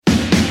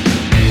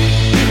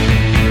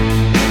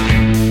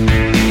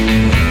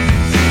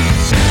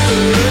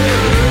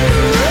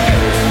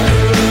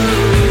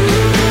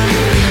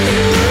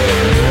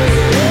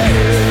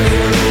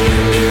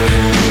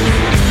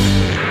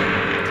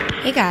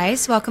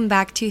guys, welcome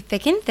back to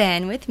Thick and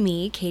Thin with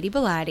me, Katie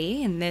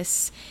Bellotti. And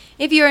this,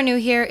 if you are new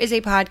here, is a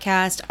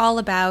podcast all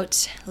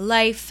about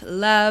life,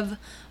 love,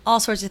 all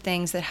sorts of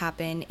things that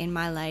happen in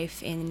my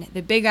life in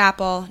the Big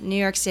Apple. New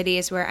York City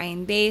is where I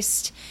am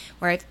based,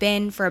 where I've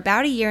been for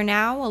about a year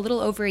now, a little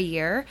over a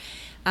year.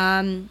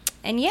 And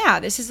yeah,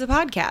 this is the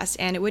podcast,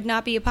 and it would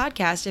not be a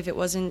podcast if it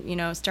wasn't,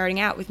 starting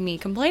out with me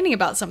complaining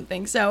about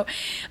something. So,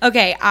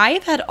 okay,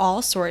 I've had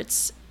all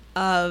sorts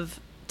of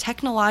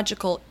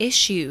technological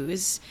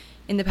issues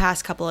in the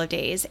past couple of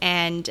days,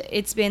 and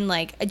it's been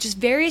like just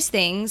various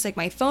things. Like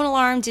my phone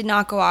alarm did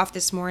not go off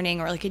this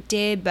morning, or like it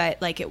did,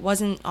 but like it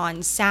wasn't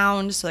on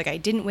sound, so like I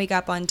didn't wake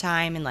up on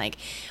time, and like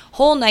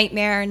whole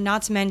nightmare.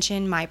 Not to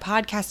mention my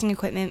podcasting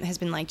equipment has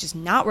been like just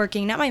not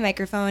working, not my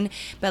microphone,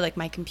 but like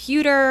my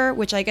computer,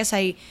 which I guess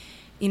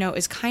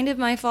is kind of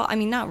my fault. I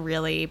mean, not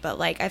really, but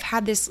like I've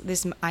had this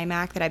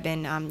iMac that I've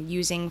been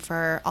using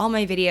for all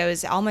my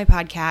videos, all my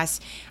podcasts.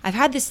 I've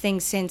had this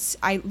thing since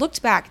I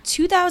looked back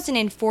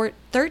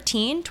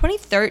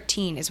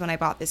 2013 is when I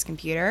bought this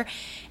computer,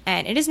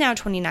 and it is now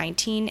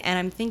 2019, and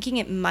I'm thinking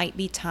it might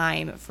be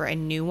time for a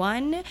new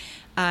one.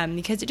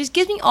 Because it just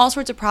gives me all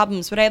sorts of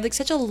problems, but I have like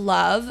such a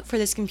love for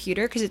this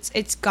computer because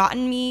it's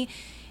gotten me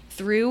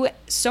through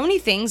so many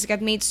things. Like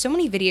I've made so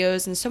many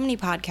videos and so many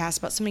podcasts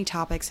about so many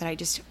topics that I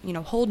just,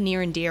 hold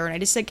near and dear, and I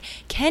just like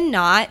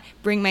cannot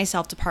bring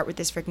myself to part with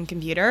this freaking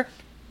computer.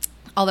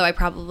 Although I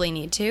probably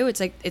need to. It's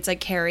like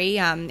Carrie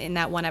in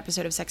that one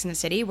episode of Sex and the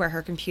City where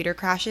her computer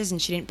crashes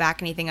and she didn't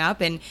back anything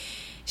up, and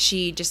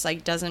she just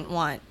like doesn't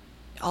want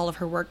all of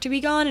her work to be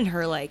gone and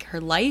her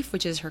life,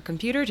 which is her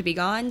computer, to be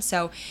gone.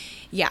 So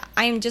yeah,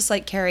 I'm just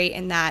like Carrie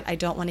in that I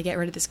don't want to get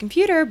rid of this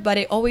computer, but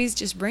it always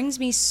just brings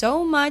me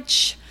so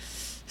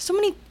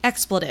many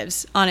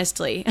expletives,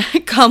 honestly,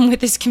 come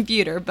with this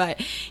computer.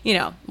 But,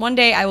 one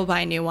day I will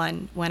buy a new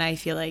one when I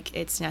feel like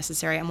it's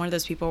necessary. I'm one of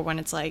those people when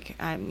it's like,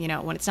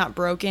 when it's not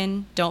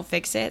broken, don't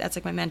fix it. That's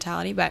like my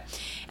mentality. But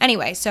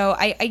anyway, so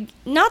I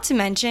not to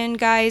mention,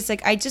 guys,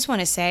 like I just want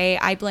to say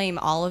I blame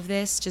all of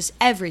this, just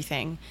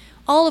everything,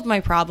 all of my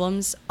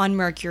problems on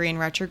Mercury in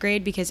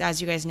retrograde, because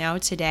as you guys know,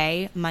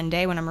 today,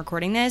 Monday, when I'm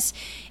recording this,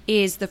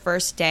 is the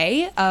first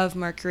day of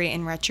Mercury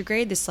in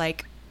retrograde, this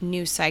like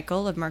new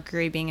cycle of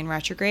Mercury being in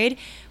retrograde,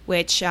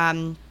 which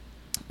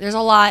there's a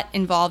lot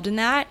involved in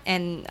that,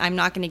 and I'm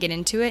not going to get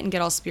into it and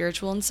get all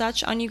spiritual and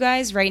such on you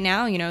guys right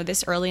now,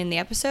 this early in the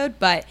episode,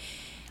 but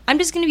I'm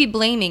just going to be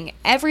blaming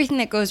everything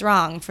that goes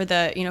wrong for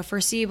the,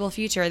 foreseeable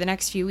future, the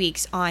next few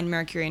weeks, on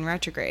Mercury in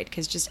retrograde,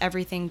 because just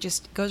everything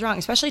just goes wrong,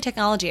 especially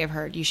technology. I've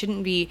heard you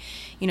shouldn't be,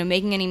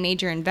 making any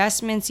major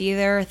investments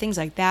either, things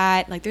like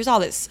that. Like there's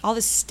all this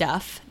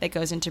stuff that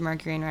goes into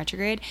Mercury in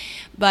retrograde,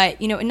 but,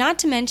 not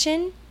to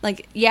mention,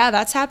 like, yeah,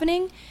 that's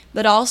happening,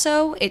 but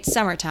also it's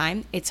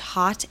summertime, it's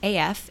hot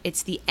AF,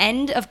 it's the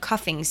end of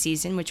cuffing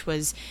season, which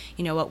was,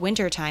 what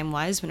winter time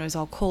was, when it was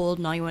all cold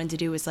and all you wanted to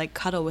do was like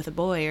cuddle with a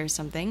boy or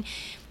something.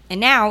 And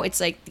now it's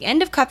like the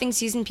end of cuffing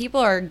season. People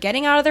are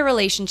getting out of their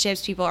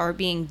relationships. People are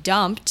being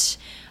dumped.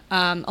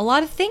 A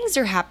lot of things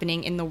are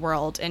happening in the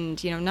world.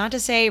 And, not to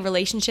say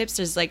relationships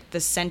is like the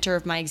center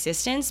of my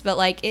existence, but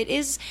like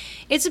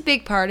it's a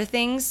big part of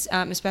things,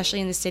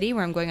 especially in the city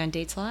where I'm going on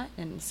dates a lot.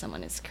 And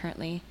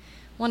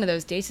one of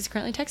those dates is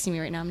currently texting me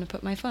right now. I'm going to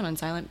put my phone on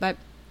silent. But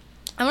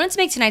I wanted to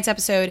make tonight's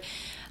episode,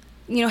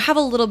 have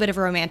a little bit of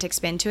a romantic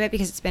spin to it,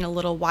 because it's been a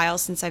little while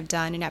since I've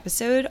done an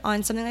episode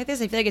on something like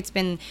this. I feel like it's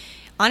been,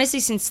 honestly,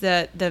 since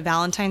the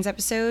Valentine's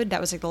episode. That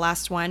was like the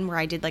last one where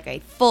I did like a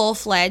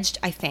full-fledged,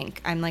 I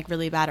think, I'm like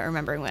really bad at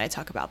remembering what I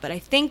talk about, but I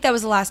think that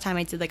was the last time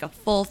I did like a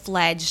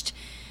full-fledged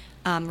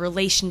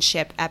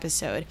relationship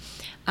episode.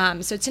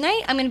 So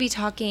tonight I'm going to be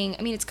talking,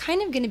 it's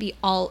kind of going to be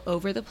all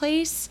over the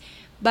place,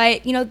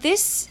 but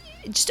this,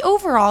 just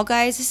overall,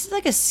 guys, this is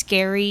like a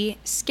scary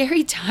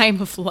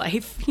time of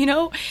life,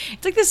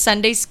 It's like the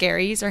Sunday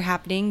scaries are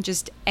happening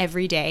just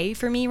every day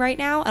for me right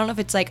now. I don't know if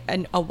it's like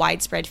a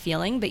widespread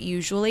feeling, but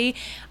usually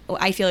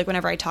I feel like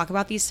whenever I talk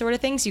about these sort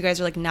of things, you guys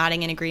are like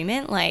nodding in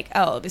agreement, like,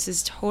 oh, this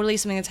is totally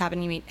something that's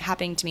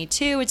happening to me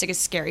too. It's like a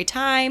scary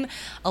time.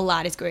 A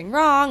lot is going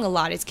wrong. A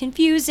lot is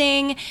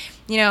confusing.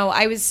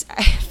 I was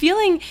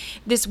feeling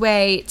this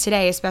way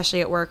today, especially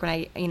at work,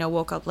 when I,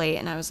 woke up late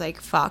and I was like,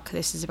 fuck,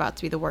 this is about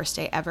to be the worst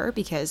day ever,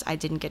 because I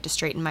didn't get to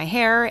straighten my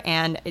hair,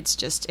 and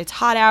it's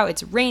hot out.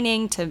 It's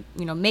raining to,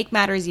 make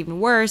matters even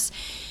worse.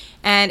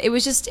 And it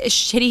was just a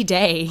shitty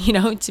day,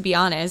 to be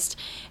honest.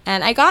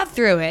 And I got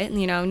through it,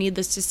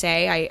 needless to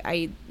say,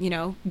 I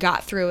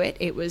got through it.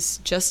 It was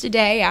just a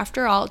day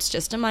after all. It's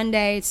just a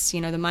Monday. It's,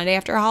 the Monday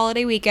after a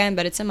holiday weekend,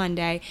 but it's a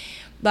Monday.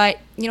 But,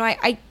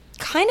 I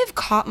kind of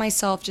caught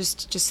myself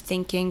just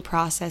thinking,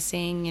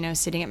 processing,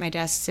 sitting at my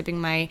desk, sipping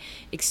my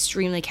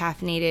extremely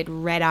caffeinated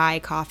red eye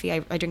coffee.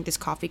 I drink this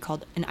coffee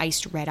called an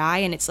iced red eye,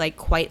 and it's like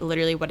quite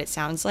literally what it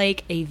sounds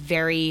like, a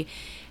very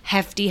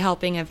hefty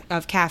helping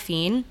of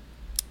caffeine.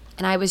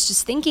 And I was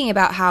just thinking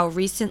about how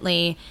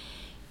recently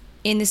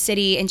in the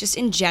city and just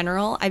in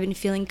general, I've been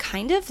feeling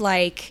kind of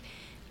like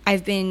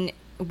I've been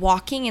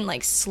walking in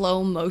like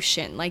slow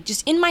motion, like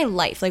just in my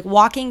life, like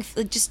walking,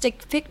 like just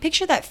like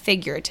picture that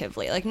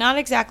figuratively, like not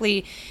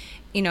exactly,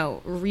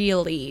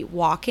 really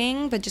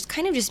walking, but just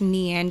kind of just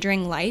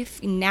meandering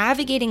life,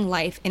 navigating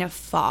life in a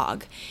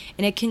fog,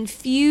 in a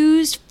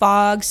confused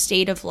fog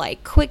state of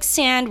like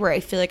quicksand where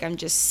I feel like I'm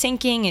just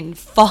sinking and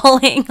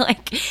falling.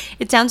 Like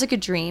it sounds like a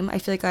dream. I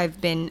feel like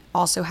I've been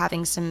also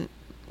having some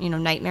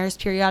nightmares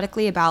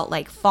periodically about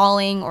like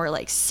falling or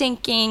like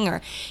sinking,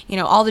 or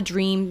all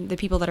the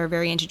people that are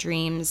very into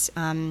dreams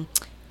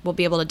will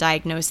be able to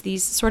diagnose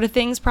these sort of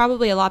things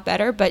probably a lot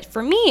better. But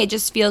for me, it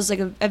just feels like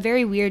a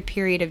very weird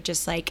period of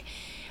just like,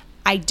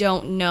 I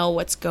don't know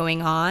what's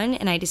going on,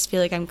 and I just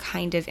feel like I'm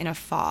kind of in a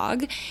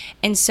fog.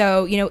 And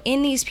so,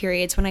 in these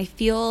periods when I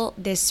feel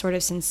this sort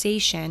of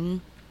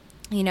sensation,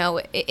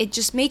 it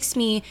just makes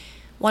me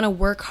want to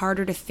work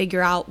harder to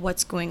figure out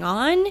what's going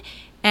on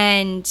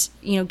and,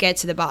 get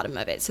to the bottom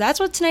of it. So that's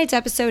what tonight's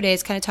episode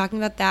is, kind of talking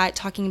about that,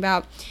 talking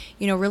about,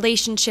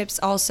 relationships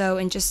also,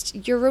 and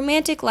just your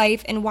romantic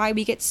life and why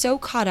we get so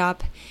caught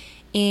up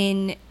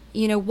in,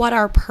 what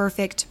our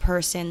perfect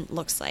person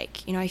looks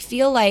like. I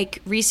feel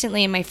like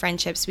recently in my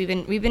friendships, we've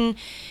been,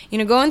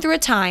 going through a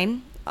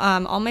time.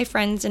 All my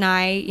friends and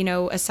I,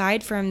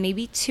 aside from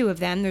maybe two of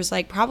them, there's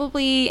like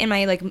probably in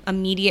my like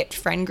immediate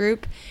friend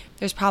group,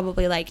 there's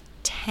probably like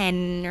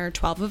 10 or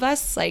 12 of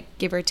us, like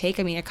give or take.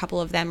 I mean, a couple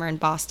of them are in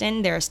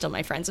Boston. They're still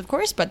my friends, of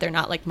course, but they're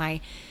not like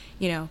my,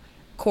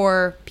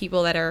 core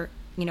people that are,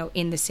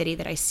 in the city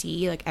that I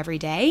see like every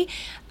day.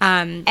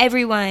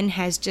 Everyone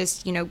has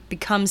just,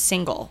 become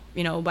single,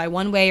 by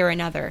one way or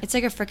another. It's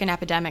like a freaking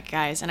epidemic,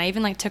 guys. And I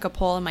even like took a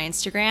poll on my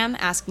Instagram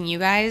asking you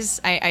guys,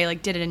 I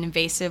like did an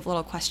invasive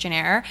little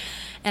questionnaire,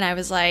 and I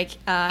was like,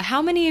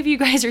 how many of you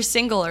guys are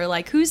single, or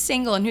like who's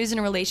single and who's in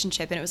a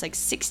relationship? And it was like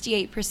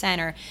 68%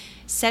 or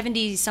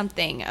 70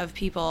 something of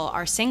people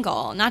are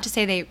single. Not to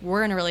say they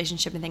were in a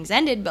relationship and things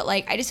ended, but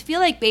like I just feel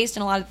like based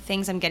on a lot of the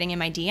things I'm getting in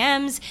my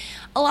DMs,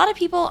 a lot of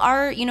people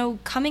are,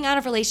 coming out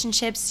of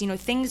relationships,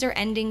 things are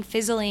ending,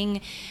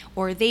 fizzling,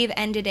 or they've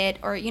ended it,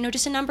 or,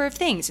 just a number of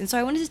things. And so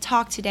I wanted to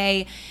talk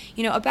today,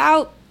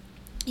 about,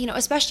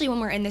 especially when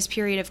we're in this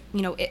period of,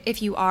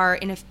 if you are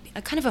in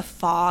a kind of a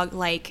fog,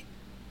 like,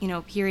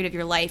 period of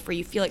your life where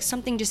you feel like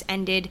something just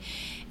ended,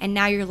 and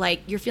now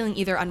you're feeling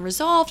either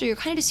unresolved, or you're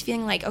kind of just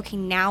feeling like, okay,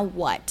 now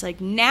what? Like,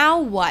 now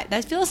what?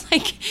 That feels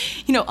like,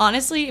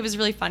 honestly, it was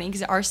really funny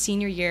because our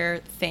senior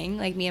year thing,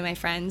 like me and my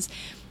friends,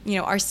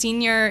 our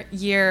senior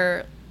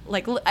year,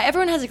 like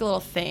everyone has like a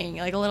little thing,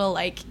 like a little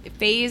like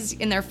phase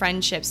in their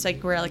friendships,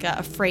 like where like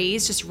a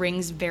phrase just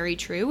rings very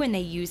true, and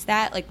they use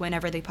that like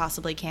whenever they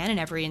possibly can in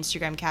every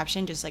Instagram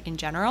caption, just like in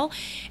general.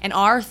 And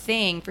our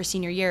thing for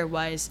senior year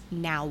was,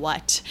 now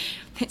what?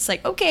 It's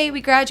like, okay,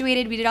 we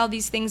graduated, we did all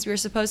these things we were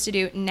supposed to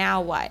do,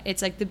 now what?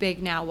 It's like the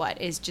big now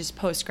what is just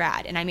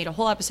post-grad. And I made a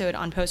whole episode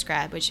on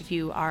post-grad, which if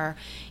you are,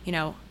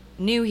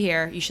 new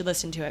here, you should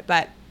listen to it.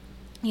 But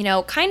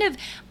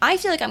I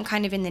feel like I'm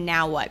kind of in the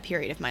now what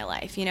period of my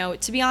life.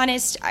 To be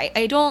honest, I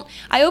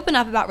open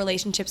up about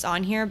relationships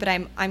on here, but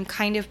I'm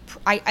kind of,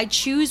 I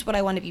choose what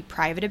I want to be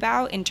private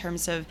about in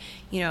terms of,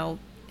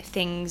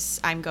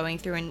 things I'm going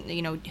through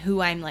and,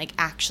 who I'm like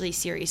actually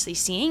seriously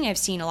seeing. I've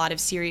seen a lot of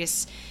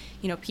serious,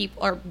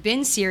 people, or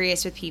been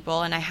serious with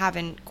people, and I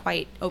haven't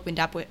quite opened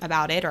up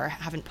about it, or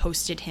haven't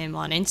posted him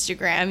on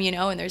Instagram,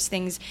 and there's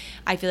things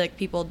I feel like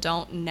people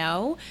don't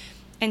know.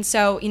 And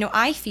so,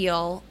 I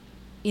feel,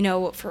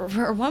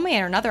 for one way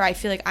or another, I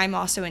feel like I'm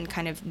also in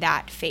kind of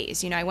that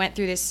phase. I went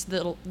through this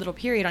little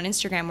period on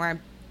Instagram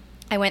where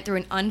I went through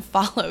and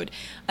unfollowed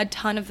a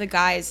ton of the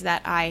guys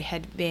that I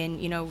had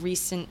been,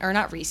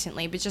 not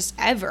recently, but just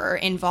ever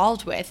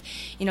involved with,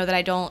 that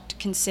I don't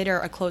consider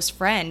a close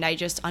friend. I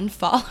just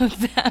unfollowed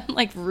them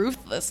like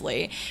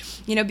ruthlessly,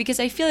 because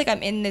I feel like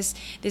I'm in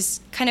this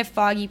kind of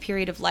foggy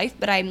period of life,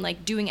 but I'm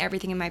like doing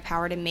everything in my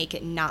power to make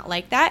it not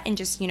like that, and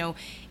just,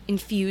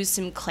 infuse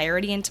some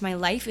clarity into my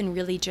life, and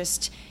really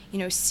just,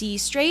 see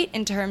straight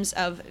in terms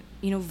of,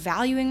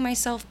 valuing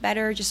myself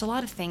better. Just a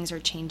lot of things are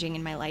changing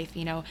in my life.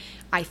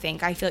 I feel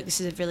like this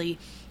is a really,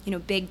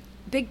 big,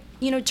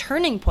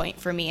 turning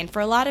point for me and for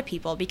a lot of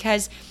people,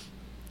 because,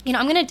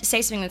 I'm going to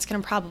say something that's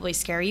going to probably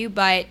scare you,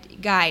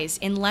 but guys,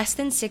 in less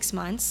than 6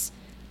 months,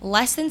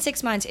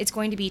 it's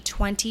going to be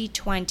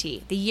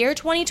 2020, the year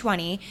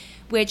 2020,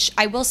 which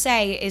I will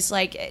say is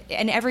like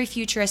in every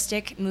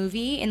futuristic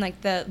movie in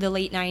like the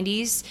late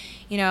 90s,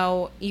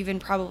 even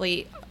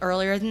probably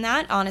earlier than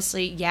that,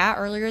 honestly, yeah,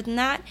 earlier than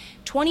that.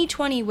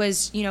 2020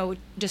 was,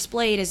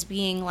 displayed as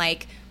being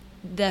like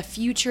the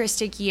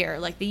futuristic year,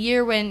 like the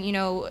year when,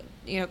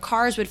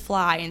 cars would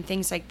fly and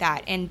things like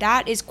that. And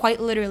that is quite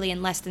literally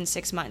in less than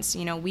 6 months.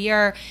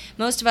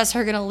 Most of us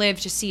are going to live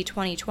to see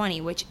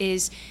 2020, which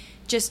is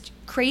just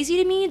crazy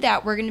to me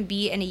that we're going to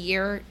be in a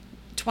year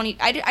 20.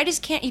 I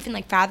just can't even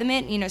like fathom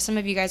it. Some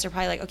of you guys are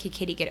probably like, okay,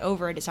 Katie, get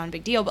over it. It's not a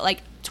big deal. But like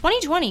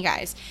 2020,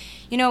 guys,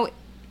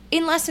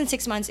 in less than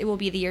 6 months, it will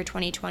be the year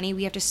 2020.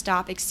 We have to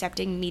stop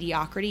accepting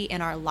mediocrity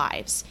in our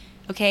lives.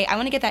 Okay. I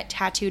want to get that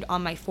tattooed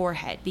on my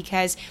forehead,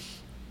 because,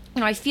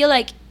 I feel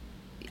like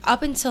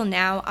up until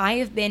now, I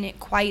have been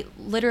quite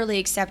literally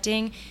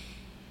accepting,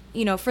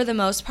 for the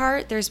most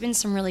part. There's been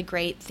some really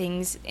great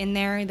things in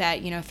there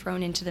that,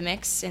 thrown into the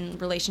mix in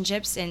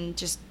relationships and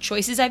just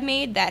choices I've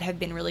made that have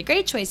been really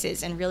great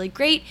choices and really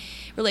great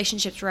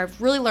relationships where I've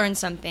really learned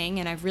something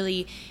and I've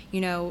really,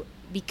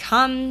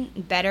 become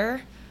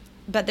better.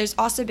 But there's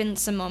also been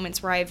some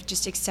moments where I've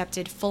just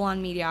accepted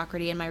full-on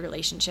mediocrity in my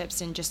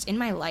relationships and just in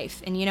my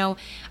life. And,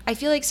 I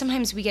feel like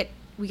sometimes we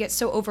get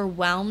so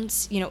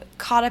overwhelmed,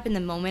 caught up in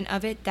the moment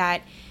of it,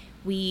 that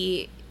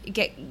we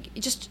get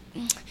just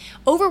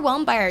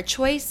overwhelmed by our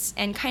choice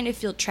and kind of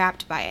feel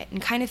trapped by it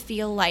and kind of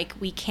feel like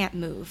we can't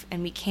move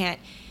and we can't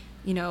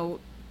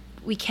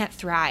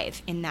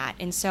thrive in that.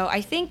 And so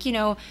I think,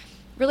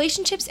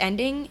 relationships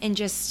ending and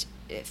just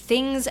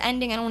things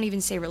ending, I don't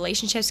even say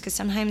relationships, because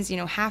sometimes,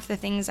 half the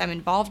things I'm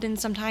involved in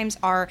sometimes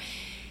are,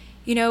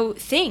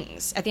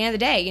 things at the end of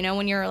the day,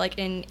 when you're like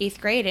in 8th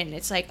grade and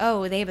it's like,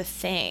 oh, they have a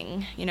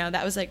thing,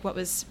 that was like what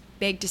was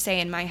big to say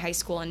in my high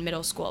school and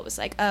middle school. It was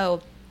like,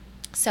 oh,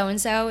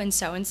 so-and-so and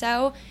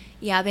so-and-so,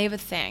 yeah, they have a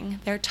thing.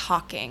 They're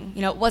talking.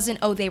 It wasn't,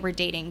 oh, they were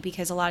dating,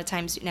 because a lot of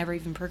times it never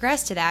even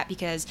progressed to that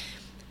because,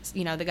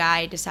 the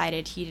guy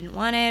decided he didn't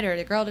want it, or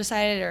the girl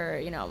decided,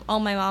 or, oh,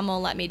 my mom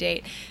won't let me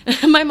date.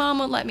 my mom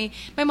won't let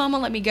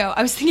me go.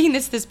 I was thinking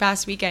this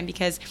past weekend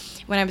because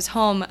when I was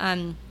home,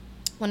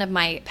 one of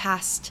my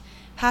past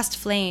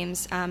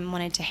flames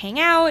wanted to hang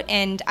out,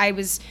 and I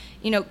was,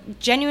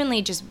 genuinely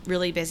just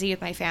really busy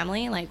with my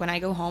family. Like when I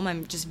go home,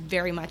 I'm just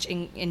very much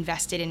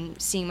invested in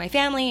seeing my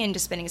family and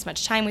just spending as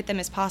much time with them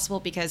as possible,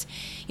 because,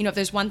 if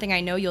there's one thing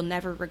I know, you'll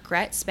never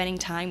regret spending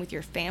time with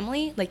your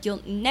family. Like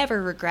you'll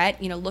never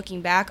regret,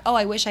 looking back, oh,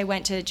 I wish I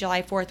went to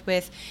July 4th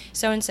with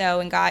so-and-so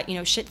and got,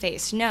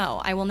 shit-faced. No,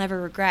 I will never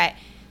regret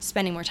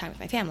spending more time with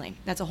my family.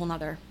 That's a whole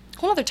nother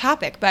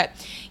topic. But,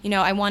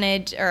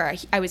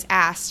 I was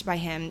asked by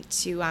him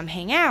to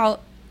hang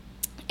out,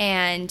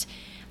 and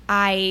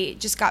I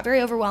just got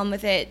very overwhelmed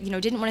with it.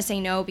 Didn't want to say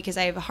no because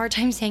I have a hard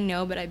time saying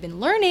no, but I've been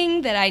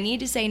learning that I need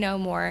to say no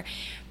more.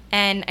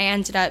 And I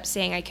ended up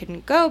saying I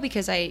couldn't go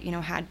because I,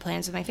 had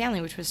plans with my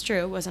family, which was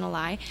true. It wasn't a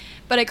lie.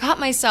 But I caught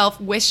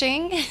myself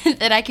wishing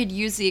that I could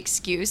use the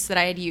excuse that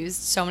I had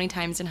used so many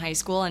times in high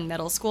school and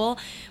middle school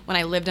when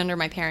I lived under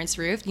my parents'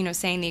 roof,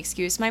 saying the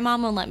excuse, my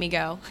mom won't let me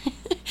go.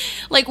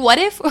 Like, what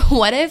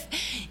if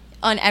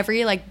on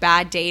every, like,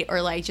 bad date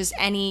or, like, just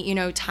any,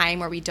 time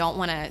where we don't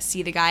want to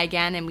see the guy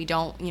again and we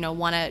don't,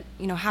 want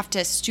to, have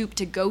to stoop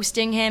to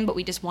ghosting him, but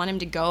we just want him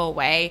to go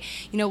away.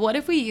 What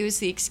if we use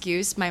the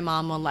excuse, my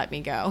mom won't let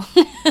me go?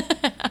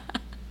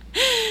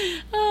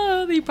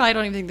 Oh, you probably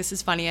don't even think this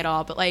is funny at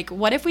all, but, like,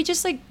 what if we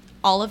just, like,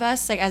 all of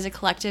us, like, as a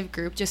collective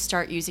group, just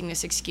start using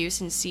this excuse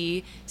and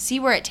see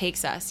where it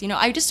takes us?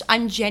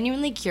 I'm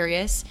genuinely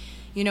curious,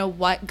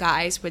 what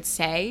guys would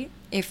say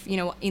if,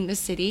 in the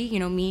city,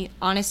 me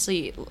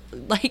honestly,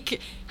 like,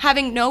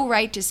 having no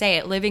right to say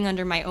it, living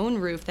under my own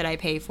roof that I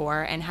pay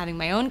for and having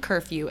my own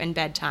curfew and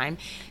bedtime,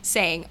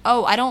 saying,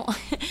 oh,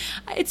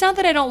 it's not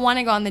that I don't want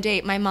to go on the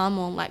date, my mom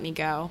won't let me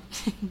go.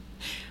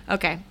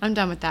 Okay, I'm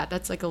done with that.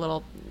 That's like a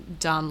little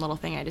dumb little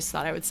thing I just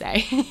thought I would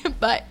say.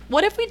 But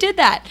what if we did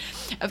that?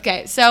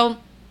 Okay, so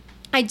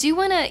I do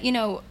want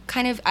to,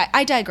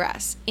 I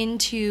digress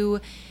into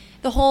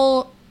the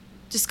whole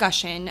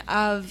discussion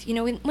of,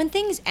 when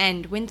things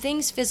end, when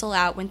things fizzle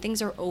out, when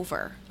things are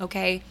over,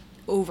 okay?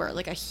 Over,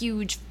 like a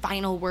huge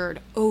final word,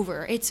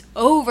 over. It's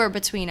over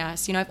between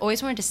us. I've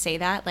always wanted to say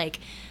that, like,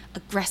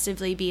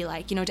 aggressively be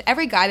like, to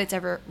every guy that's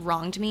ever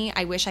wronged me,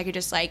 I wish I could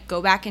just, like,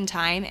 go back in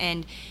time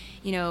and,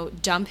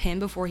 dump him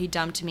before he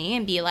dumped me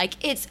and be like,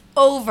 it's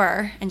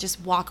over, and just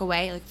walk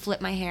away, like,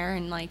 flip my hair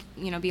and, like,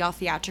 be all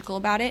theatrical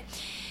about it.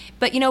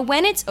 But,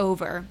 when it's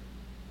over,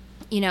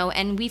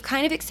 and we've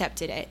kind of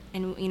accepted it.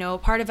 And,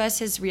 part of us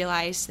has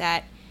realized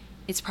that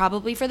it's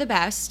probably for the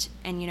best.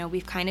 And,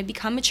 we've kind of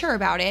become mature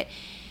about it.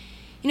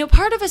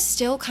 Part of us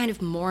still kind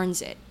of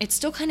mourns it. It's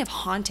still kind of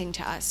haunting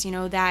to us,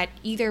 that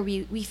either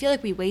we feel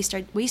like we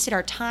wasted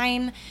our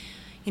time.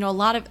 A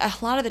lot of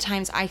the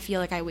times I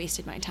feel like I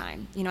wasted my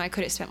time. I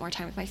could have spent more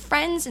time with my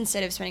friends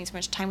instead of spending so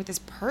much time with this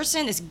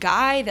person, this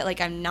guy that, like,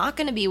 I'm not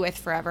going to be with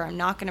forever. I'm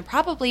not going to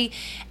probably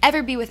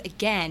ever be with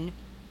again.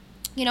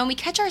 And we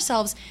catch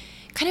ourselves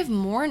kind of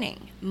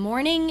mourning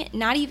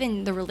not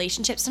even the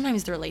relationship,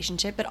 sometimes the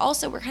relationship, but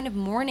also we're kind of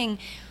mourning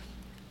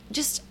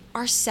just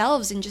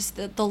ourselves and just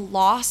the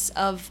loss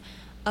of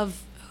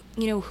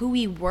who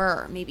we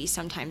were maybe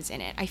sometimes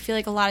in it. I feel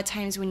like a lot of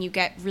times when you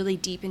get really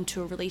deep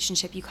into a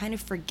relationship, you kind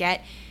of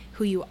forget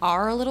who you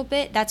are a little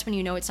bit. That's when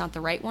it's not the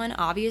right one,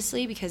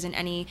 obviously, because in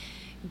any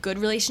good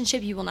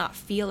relationship, you will not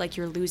feel like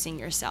you're losing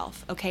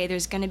yourself, okay?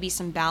 There's going to be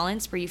some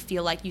balance where you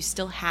feel like you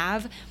still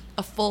have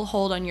a full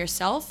hold on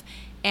yourself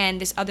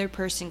and this other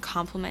person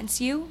compliments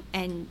you,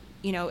 and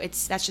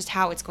that's just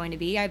how it's going to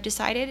be, I've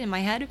decided in my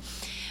head.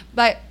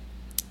 But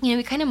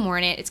we kind of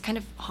mourn it. It's kind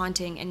of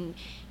haunting, and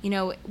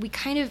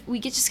we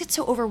just get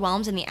so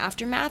overwhelmed in the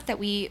aftermath that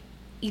we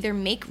either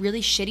make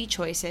really shitty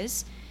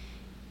choices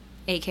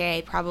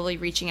aka probably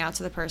reaching out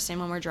to the person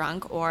when we're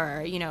drunk,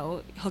 or, you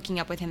know, hooking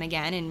up with him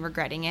again and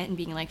regretting it and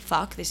being like,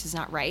 fuck, this is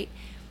not right.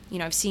 You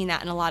know, I've seen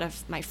that in a lot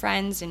of my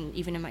friends and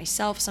even in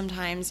myself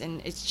sometimes,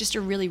 and it's just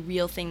a really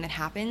real thing that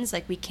happens.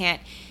 Like, we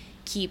can't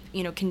keep,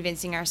 you know,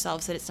 convincing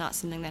ourselves that it's not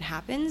something that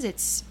happens.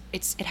 It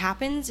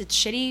happens, it's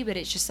shitty, but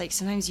it's just like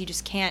sometimes you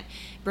just can't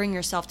bring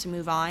yourself to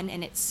move on,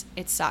 and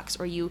it sucks.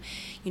 Or you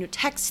know,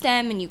 text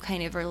them and you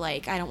kind of are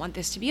like, I don't want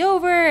this to be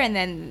over, and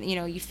then, you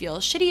know, you feel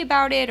shitty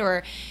about it,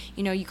 or,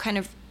 you know, you kind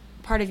of,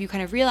 part of you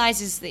kind of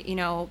realizes that, you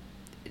know,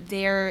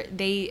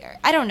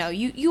 I don't know,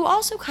 you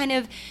also kind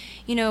of,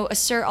 you know,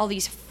 assert all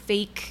these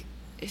fake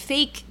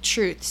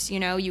truths, you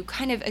know, you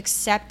kind of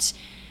accept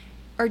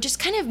or just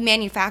kind of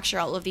manufacture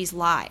all of these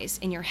lies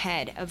in your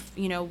head of,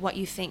 you know, what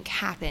you think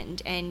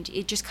happened, and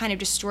it just kind of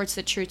distorts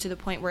the truth to the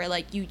point where,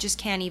 like, you just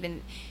can't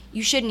even,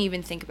 you shouldn't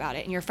even think about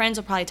it. And your friends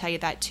will probably tell you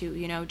that too,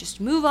 you know, just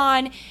move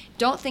on,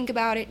 don't think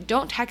about it,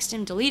 don't text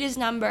him, delete his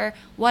number,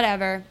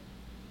 whatever,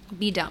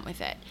 be done with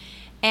it.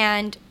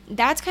 And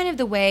that's kind of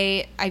the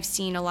way I've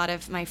seen a lot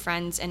of my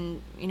friends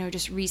and, you know,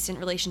 just recent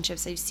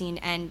relationships I've seen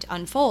end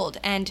unfold.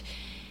 And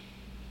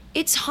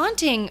it's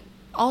haunting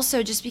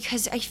also just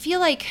because I feel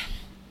like,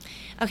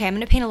 okay, I'm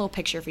going to paint a little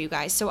picture for you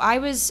guys. So I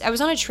was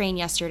on a train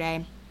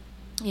yesterday,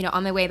 you know,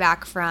 on my way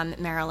back from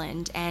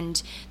Maryland,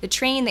 and the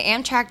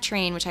Amtrak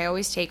train, which I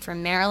always take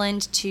from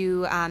Maryland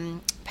to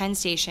Penn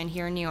Station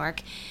here in New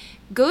York,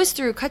 cuts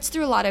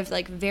through a lot of,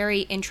 like,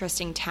 very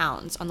interesting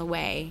towns on the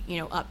way, you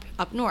know,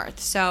 up north.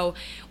 So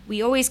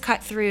we always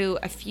cut through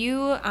a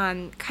few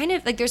kind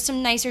of, like, there's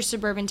some nicer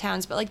suburban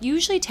towns, but, like,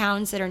 usually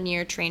towns that are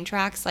near train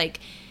tracks, like,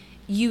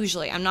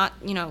 usually, I'm not,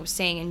 you know,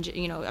 saying,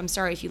 you know, I'm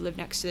sorry if you live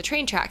next to the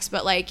train tracks,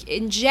 but, like,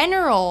 in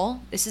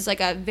general, this is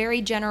like a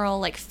very general,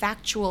 like,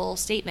 factual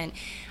statement.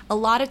 A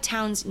lot of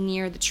towns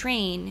near the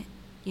train,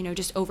 you know,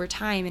 just over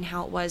time and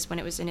how it was when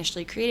it was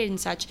initially created and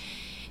such,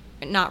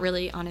 not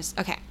really honest.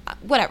 Okay,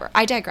 whatever.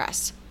 I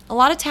digress. A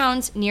lot of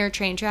towns near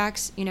train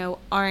tracks, you know,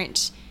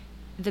 aren't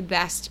the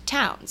best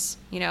towns,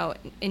 you know,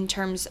 in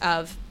terms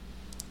of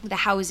the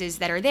houses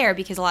that are there,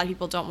 because a lot of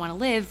people don't want to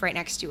live right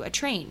next to a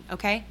train,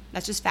 okay?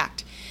 That's just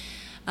fact.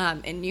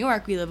 In New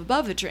York, we live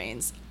above the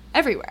trains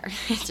everywhere.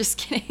 Just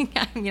kidding.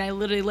 I mean, I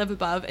literally live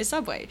above a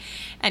subway.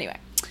 Anyway,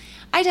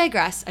 I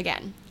digress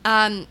again.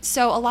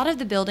 So a lot of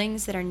the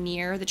buildings that are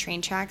near the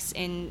train tracks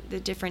in the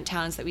different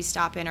towns that we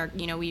stop in, or,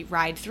 you know, we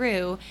ride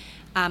through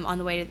on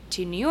the way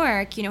to New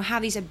York, you know,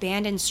 have these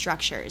abandoned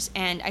structures.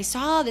 And I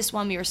saw this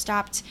one, we were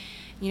stopped,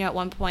 you know, at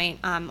one point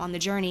on the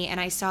journey, and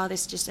I saw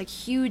this just, like,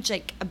 huge,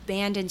 like,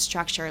 abandoned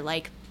structure,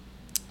 like,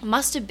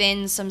 must have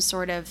been some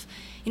sort of,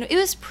 you know, it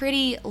was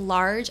pretty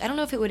large. I don't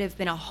know if it would have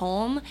been a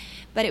home,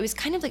 but it was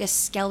kind of like a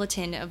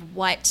skeleton of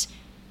what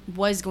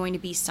was going to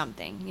be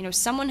something. You know,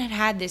 someone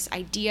had this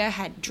idea,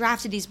 had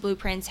drafted these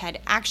blueprints,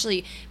 had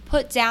actually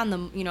put down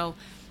the, you know,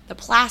 the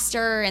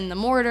plaster and the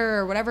mortar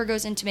or whatever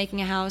goes into making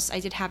a house.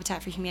 I did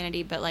Habitat for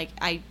Humanity, but, like,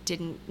 I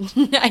didn't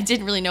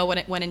really know what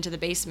it went into the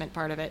basement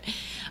part of it.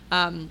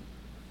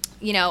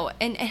 You know,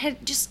 and it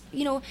had just,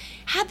 you know,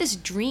 had this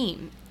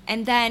dream.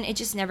 And then it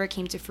just never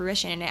came to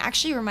fruition. And it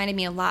actually reminded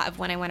me a lot of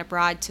when I went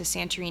abroad to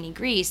Santorini,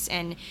 Greece,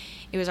 and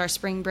it was our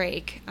spring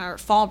break, our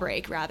fall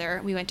break rather.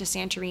 We went to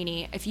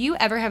Santorini. If you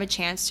ever have a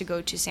chance to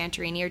go to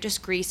Santorini or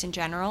just Greece in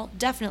general,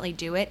 definitely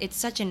do it.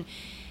 It's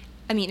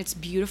it's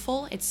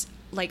beautiful. It's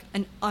like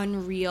an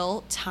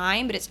unreal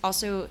time, but it's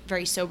also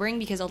very sobering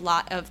because a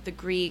lot of the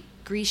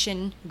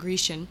Grecian,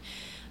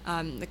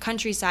 the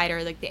countryside,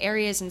 or, like, the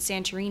areas in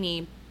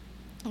Santorini,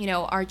 you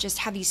know,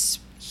 have these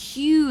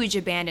huge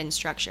abandoned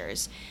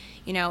structures,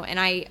 you know. And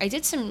I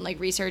did some, like,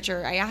 research,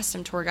 or I asked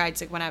some tour guides,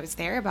 like, when I was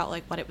there about,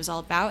 like, what it was all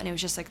about, and it was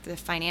just, like, the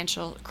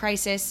financial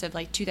crisis of,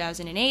 like,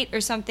 2008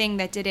 or something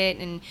that did it.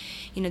 And,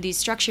 you know, these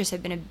structures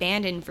have been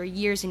abandoned for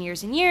years and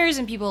years and years,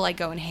 and people, like,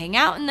 go and hang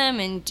out in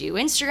them and do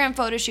Instagram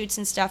photo shoots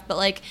and stuff, but,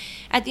 like,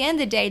 at the end of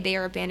the day, they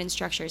are abandoned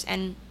structures.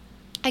 And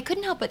I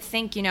couldn't help but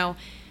think, you know,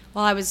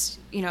 while I was,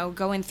 you know,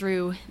 going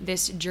through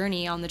this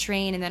journey on the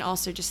train, and then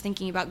also just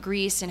thinking about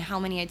Greece and how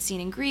many I'd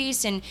seen in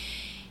Greece, and,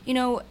 you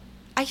know,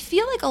 I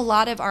feel like a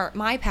lot of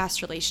my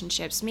past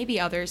relationships, maybe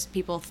others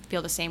people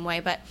feel the same way,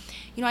 but,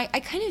 you know,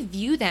 I kind of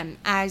view them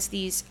as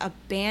these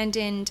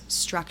abandoned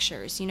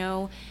structures, you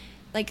know,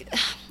 like,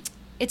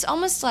 it's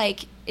almost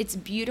like it's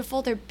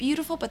beautiful. They're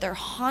beautiful, but they're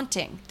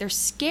haunting. They're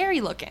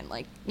scary looking.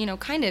 Like, you know,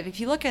 kind of, if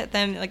you look at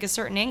them like a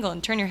certain angle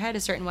and turn your head a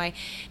certain way,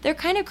 they're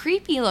kind of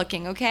creepy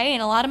looking, okay?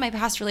 And a lot of my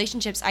past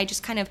relationships, I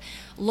just kind of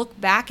look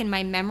back in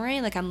my memory,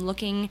 like I'm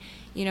looking,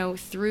 you know,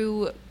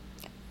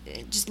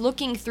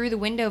 looking through the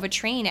window of a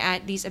train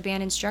at these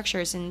abandoned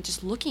structures and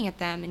just looking at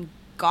them and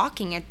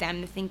gawking at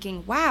them,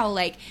 thinking, wow,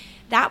 like,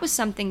 that was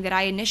something that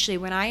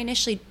when I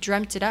initially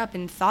dreamt it up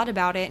and thought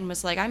about it and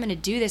was like, I'm going to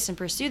do this and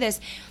pursue this,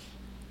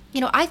 you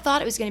know, I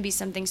thought it was going to be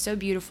something so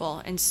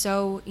beautiful and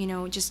so, you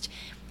know, just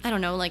I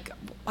don't know, like,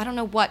 I don't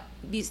know what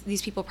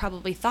these people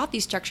probably thought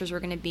these structures were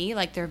going to be.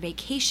 Like, they're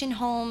vacation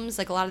homes.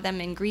 Like, a lot of them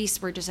in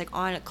Greece were just, like,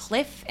 on a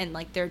cliff, and,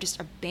 like, they're just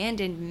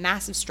abandoned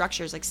massive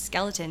structures, like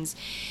skeletons.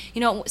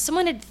 You know,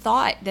 someone had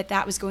thought that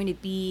that was going to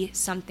be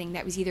something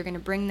that was either going to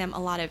bring them a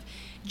lot of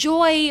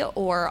joy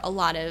or a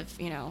lot of,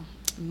 you know,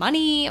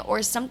 money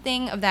or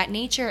something of that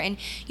nature. And,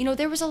 you know,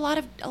 there was a lot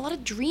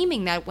of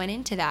dreaming that went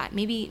into that.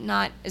 Maybe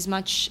not as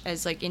much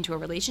as, like, into a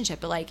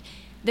relationship, but, like,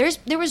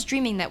 there was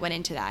dreaming that went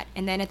into that.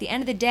 And then at the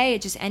end of the day,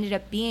 it just ended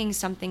up being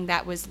something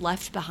that was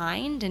left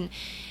behind. And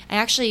I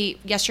actually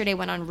yesterday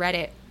went on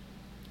Reddit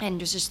and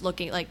just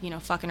looking, like, you know,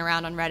 fucking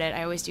around on Reddit.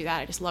 I always do that.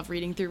 I just love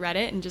reading through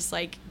Reddit and just,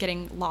 like,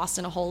 getting lost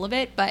in a hole of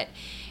it. But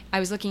I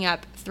was looking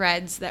up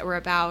threads that were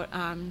about,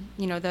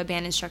 you know, the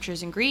abandoned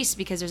structures in Greece,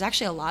 because there's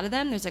actually a lot of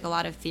them. There's, like, a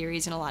lot of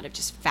theories and a lot of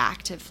just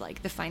fact of,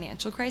 like, the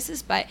financial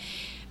crisis. But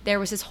there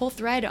was this whole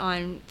thread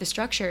on the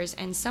structures,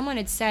 and someone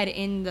had said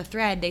in the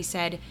thread, they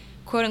said,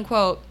 quote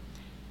unquote,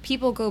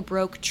 people go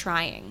broke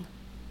trying.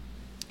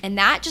 And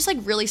that just, like,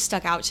 really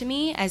stuck out to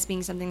me as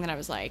being something that I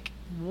was like,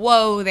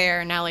 whoa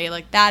there, Nelly.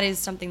 Like, that is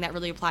something that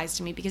really applies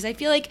to me, because I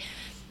feel like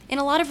in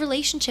a lot of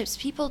relationships,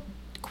 people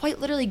quite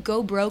literally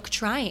go broke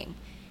trying.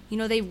 You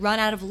know, they run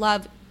out of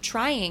love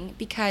trying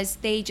because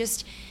they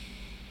just,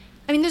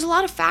 I mean, there's a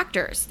lot of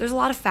factors.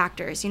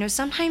 You know,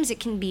 sometimes it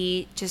can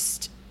be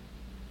just,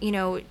 you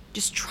know,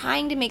 just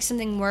trying to make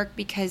something work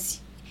because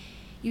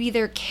you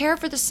either care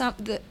for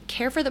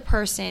the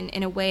person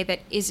in a way that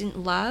isn't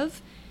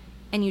love,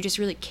 and you just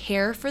really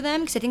care for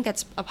them, because I think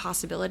that's a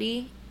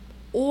possibility,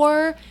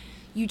 or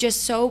you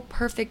just so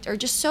perfect or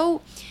just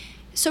so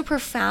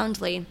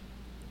profoundly,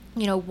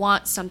 you know,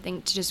 want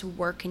something to just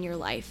work in your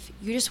life.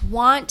 You just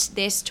want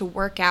this to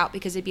work out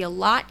because it'd be a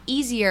lot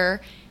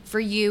easier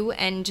for you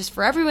and just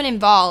for everyone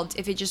involved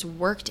if it just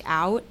worked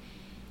out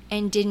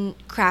and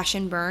didn't crash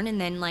and burn,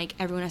 and then, like,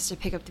 everyone has to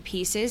pick up the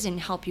pieces and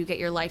help you get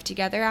your life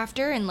together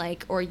after, and,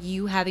 like, or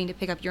you having to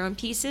pick up your own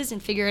pieces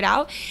and figure it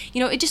out.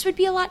 You know, it just would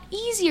be a lot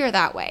easier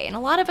that way. And a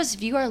lot of us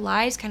view our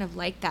lives kind of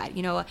like that,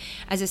 you know,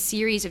 as a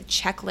series of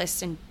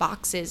checklists and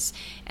boxes.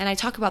 And I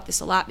talk about this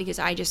a lot because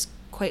I just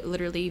quite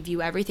literally view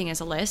everything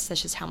as a list.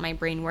 That's just how my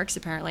brain works,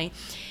 apparently.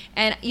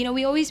 And, you know,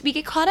 we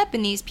get caught up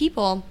in these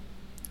people,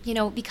 you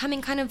know,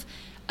 becoming kind of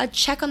a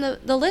check on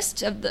the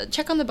list of the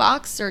check on the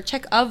box, or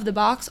check of the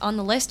box on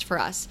the list for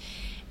us.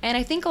 And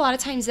I think a lot of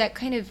times that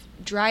kind of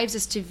drives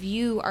us to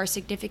view our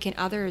significant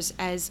others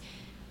as,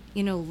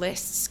 you know,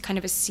 lists, kind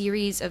of a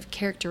series of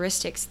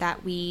characteristics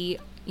that we,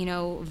 you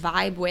know,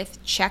 vibe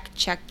with. Check,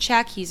 check,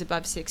 check. He's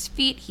above 6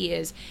 feet. He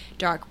is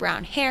dark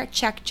brown hair.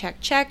 Check, check,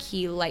 check.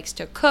 He likes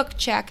to cook.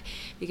 Check,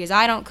 because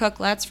I don't cook,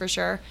 that's for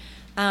sure.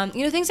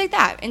 You know, things like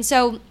that. And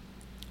so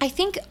I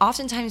think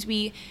oftentimes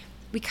we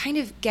kind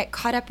of get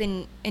caught up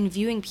in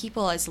viewing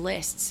people as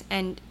lists.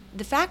 And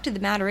the fact of the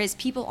matter is,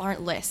 people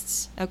aren't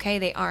lists, okay?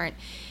 They aren't.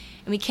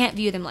 And we can't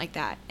view them like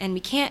that. And we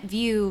can't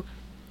view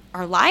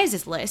our lives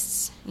as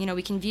lists. You know,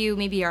 we can view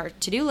maybe our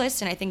to-do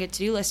list, and I think a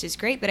to-do list is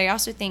great, but I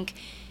also think,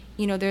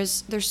 you know,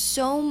 there's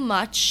so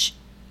much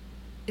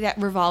that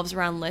revolves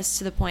around lists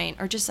to the point,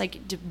 or just like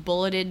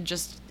bulleted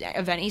just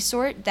of any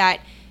sort,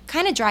 that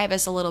kind of drive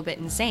us a little bit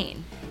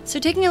insane. So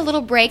taking a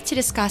little break to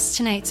discuss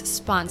tonight's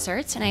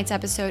sponsor. Tonight's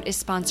episode is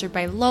sponsored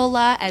by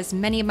Lola, as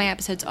many of my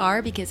episodes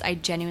are, because I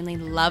genuinely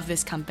love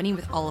this company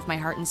with all of my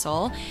heart and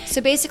soul. So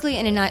basically,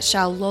 in a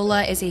nutshell,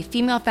 Lola is a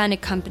female-founded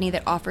company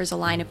that offers a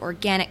line of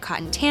organic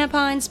cotton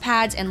tampons,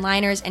 pads, and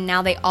liners, and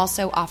now they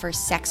also offer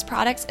sex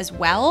products as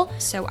well.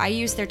 So I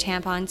use their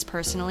tampons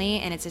personally,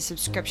 and it's a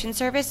subscription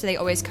service, so they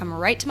always come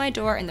right to my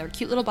door in their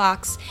cute little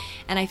box,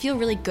 and I feel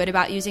really good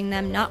about using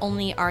them. Not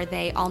only are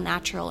they all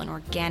natural and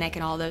organic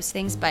and all those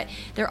things, but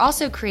they're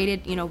also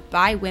created, you know,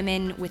 by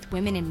women with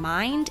women in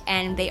mind,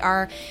 and they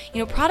are, you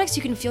know, products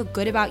you can feel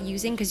good about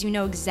using because you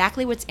know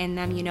exactly what's in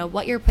them, you know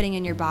what you're putting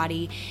in your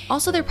body.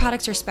 Also, their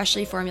products are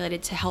specially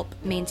formulated to help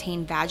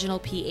maintain vaginal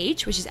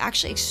pH, which is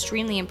actually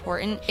extremely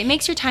important. It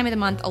makes your time of the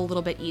month a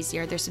little bit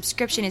easier. Their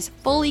subscription is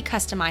fully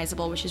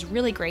customizable, which is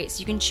really great. So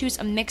you can choose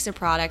a mix of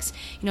products,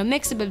 you know,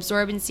 mix of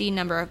absorbency,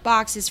 number of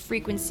boxes,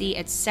 frequency,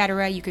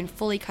 etc. You can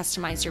fully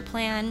customize your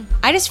plan.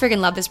 I just freaking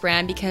love this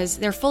brand because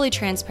they're fully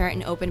transparent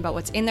and open about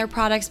what's in their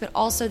products, but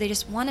also they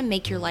just want to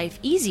make your life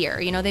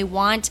easier. You know, they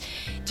want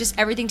just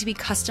everything to be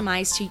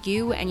customized to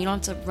you, and you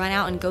don't have to run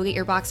out and go get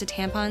your box of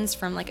tampons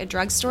from like a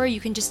drugstore. You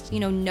can just, you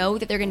know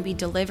that they're going to be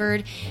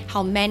delivered,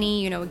 how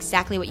many, you know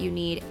exactly what you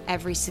need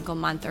every single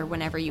month or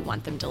whenever you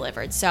want them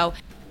delivered. So,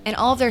 and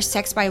all of their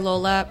Sex by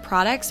Lola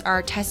products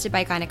are tested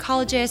by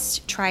gynecologists,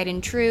 tried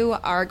and true,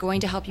 are going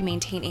to help you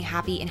maintain a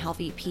happy and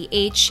healthy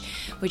pH,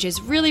 which is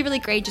really, really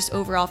great just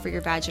overall for your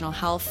vaginal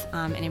health,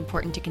 and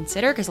important to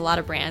consider because a lot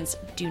of brands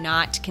do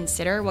not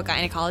consider what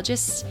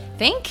gynecologists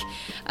think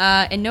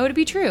and know to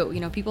be true, you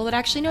know, people that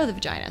actually know the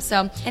vagina.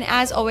 So, and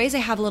as always, I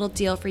have a little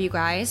deal for you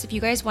guys. If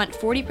you guys want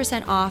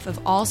 40% off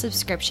of all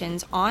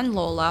subscriptions on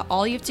Lola,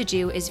 all you have to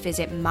do is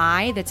visit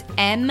that's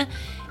M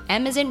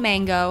as in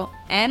mango,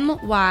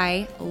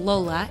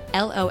 mylola,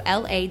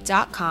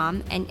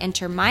 LOLA.com, and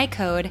enter my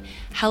code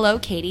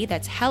HelloKaty,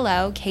 that's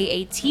hello,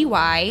 Katy,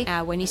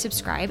 when you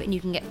subscribe, and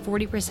you can get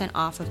 40%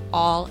 off of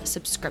all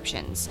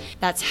subscriptions.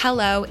 That's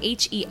hello,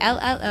 HelloKaty,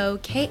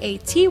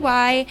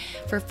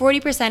 for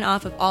 40%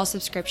 off of all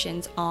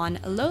subscriptions on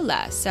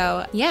Lola.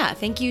 So yeah,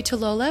 thank you to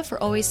Lola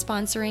for always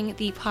sponsoring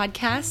the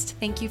podcast.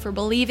 Thank you for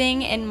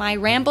believing in my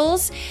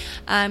rambles,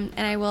 and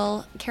I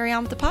will carry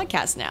on with the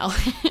podcast now.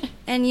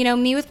 And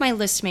me with my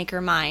list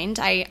maker mind,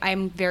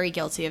 I'm very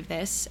guilty of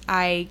this.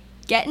 I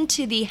get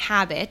into the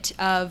habit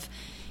of,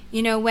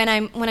 when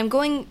I'm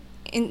going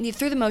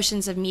through the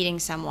motions of meeting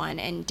someone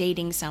and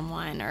dating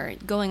someone or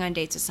going on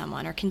dates with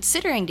someone or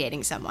considering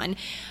dating someone,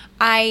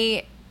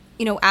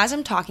 as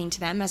I'm talking to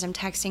them, as I'm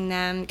texting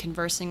them,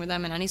 conversing with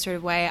them in any sort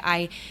of way,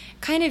 I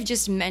kind of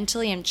just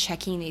mentally am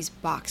checking these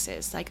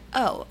boxes. Like,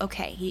 oh,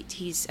 okay,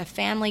 he's a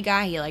family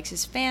guy. He likes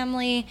his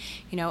family.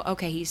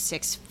 Okay, he's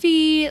 6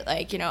 feet.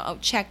 Like, oh,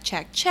 check,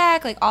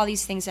 like all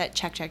these things that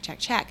check.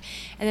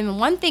 And then when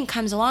one thing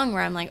comes along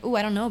where I'm like, oh,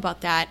 I don't know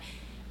about that,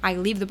 I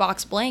leave the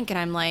box blank and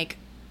I'm like,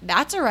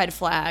 that's a red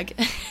flag.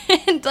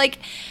 And like,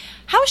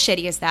 how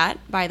shitty is that,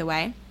 by the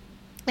way?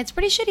 It's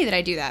pretty shitty that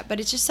I do that, but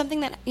it's just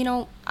something that,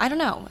 I don't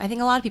know. I think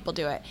a lot of people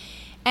do it.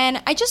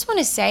 And I just want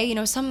to say,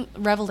 some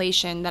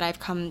revelation that I've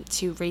come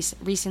to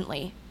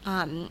recently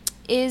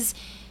is,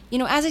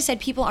 as I said,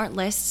 people aren't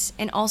lists.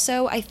 And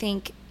also, I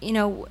think,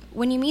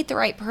 when you meet the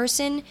right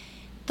person,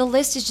 the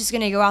list is just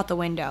going to go out the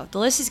window. The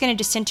list is going to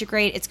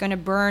disintegrate. It's going to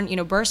burn,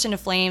 burst into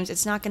flames.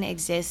 It's not going to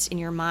exist in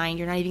your mind.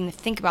 You're not even going to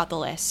think about the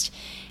list.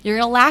 You're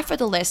going to laugh at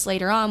the list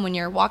later on when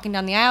you're walking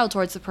down the aisle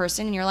towards the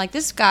person and you're like,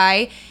 this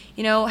guy,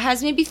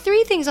 has maybe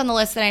 3 things on the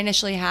list that I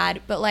initially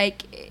had, but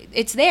like,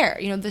 it's there.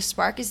 The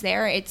spark is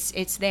there.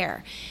 It's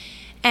there.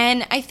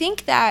 And I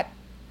think that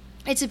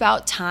it's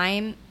about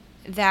time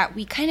that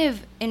we kind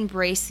of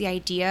embrace the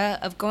idea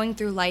of going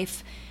through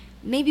life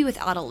maybe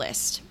without a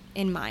list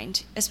in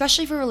mind,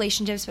 especially for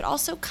relationships, but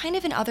also kind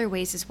of in other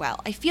ways as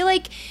well. I feel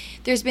like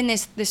there's been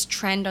this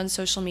trend on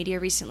social media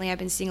recently. I've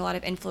been seeing a lot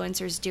of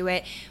influencers do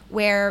it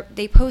where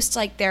they post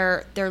like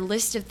their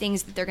list of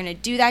things that they're going to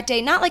do that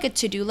day, not like a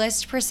to-do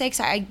list per se, because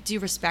I do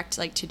respect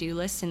like to-do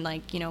lists and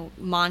like,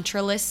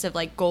 mantra lists of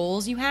like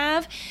goals you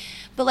have.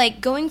 But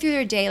like going through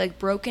their day, like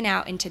broken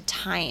out into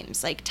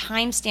times, like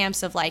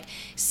timestamps of like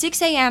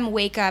 6 a.m.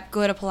 wake up,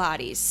 go to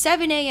Pilates,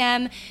 7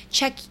 a.m.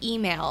 check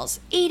emails,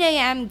 8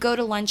 a.m. go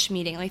to lunch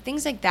meeting, like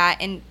things like that.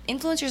 And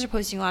influencers are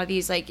posting a lot of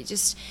these like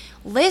just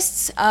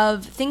lists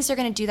of things they're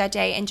going to do that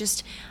day. And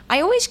just, I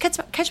always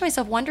catch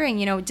myself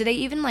wondering, do they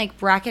even like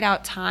bracket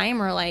out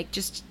time or like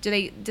just, do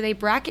they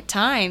bracket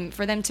time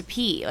for them to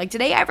pee? Like, do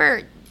they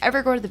ever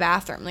go to the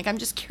bathroom? Like, I'm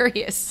just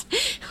curious.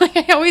 Like,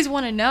 I always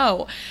want to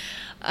know.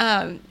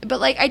 But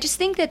like, I just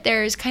think that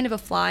there's kind of a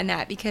flaw in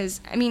that because,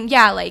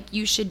 like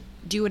you should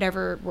do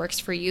whatever works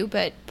for you,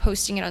 but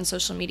posting it on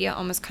social media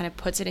almost kind of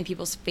puts it in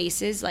people's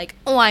faces like,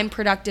 oh, I'm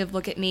productive,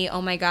 look at me.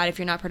 Oh my God, if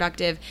you're not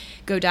productive,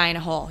 go die in a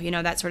hole,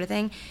 that sort of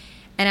thing.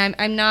 And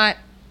I'm not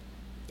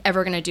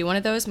ever going to do one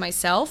of those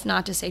myself,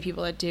 not to say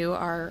people that do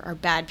are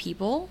bad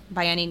people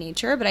by any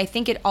nature, but I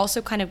think it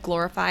also kind of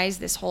glorifies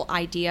this whole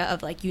idea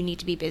of like you need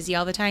to be busy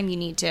all the time, you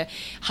need to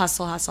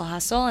hustle,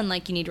 and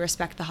like you need to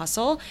respect the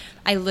hustle.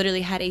 I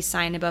literally had a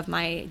sign above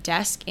my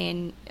desk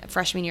in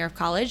freshman year of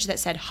college that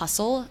said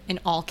hustle in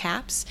all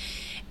caps.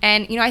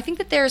 And, I think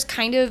that there's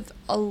kind of,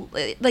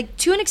 like,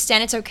 to an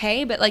extent it's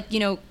okay, but, like,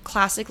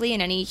 classically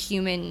in any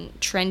human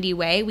trendy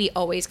way, we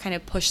always kind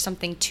of push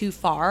something too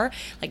far,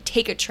 like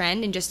take a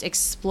trend and just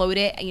explode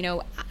it,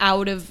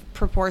 out of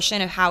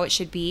proportion of how it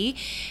should be.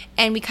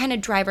 And we kind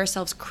of drive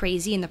ourselves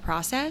crazy in the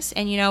process.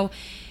 And,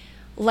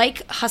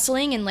 like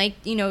hustling and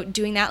like,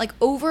 doing that, like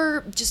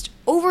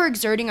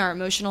overexerting our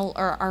emotional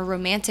or our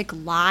romantic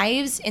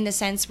lives in the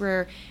sense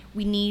where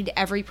we need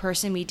every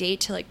person we date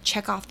to like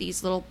check off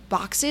these little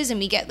boxes, and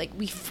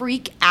we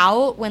freak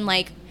out when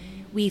like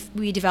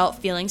we develop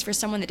feelings for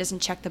someone that doesn't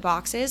check the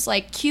boxes.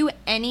 Like cue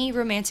any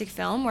romantic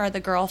film where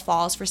the girl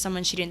falls for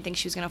someone she didn't think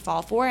she was going to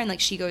fall for, and like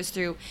she goes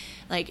through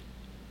like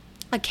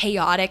a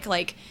chaotic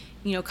like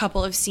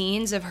couple of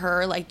scenes of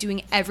her like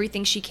doing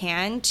everything she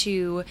can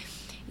to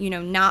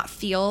not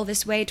feel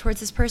this way towards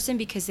this person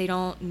because they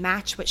don't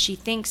match what she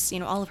thinks,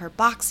 all of her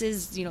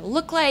boxes,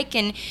 look like.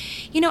 And,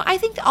 I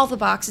think all the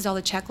boxes, all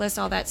the checklists,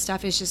 all that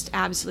stuff is just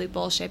absolute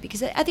bullshit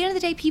because at the end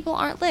of the day, people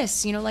aren't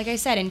lists, like I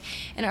said,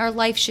 and our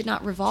life should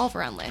not revolve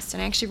around lists.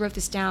 And I actually wrote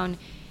this down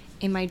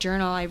in my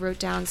journal. I wrote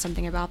down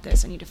something about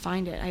this. I need to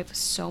find it. I have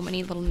so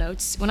many little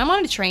notes. When I'm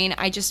on a train,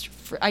 I just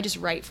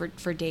write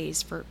for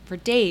days, for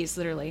days,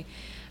 literally.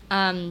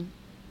 I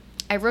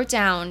wrote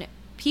down,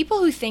 people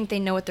who think they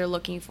know what they're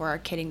looking for are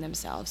kidding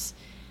themselves.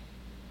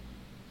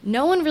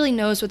 No one really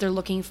knows what they're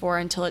looking for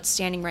until it's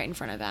standing right in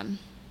front of them.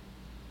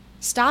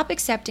 Stop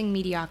accepting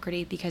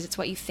mediocrity because it's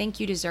what you think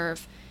you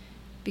deserve,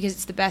 because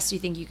it's the best you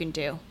think you can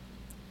do.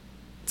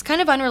 It's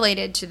kind of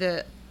unrelated to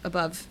the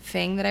above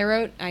thing that I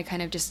wrote. I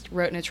kind of just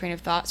wrote in a train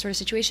of thought sort of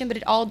situation, but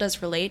it all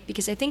does relate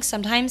because I think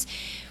sometimes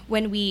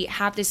when we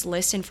have this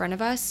list in front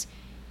of us,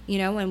 You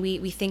know, when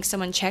we think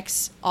someone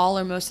checks all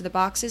or most of the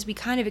boxes, we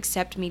kind of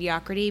accept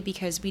mediocrity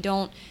because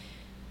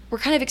we're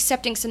kind of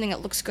accepting something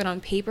that looks good on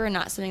paper and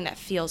not something that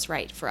feels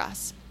right for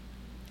us.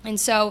 And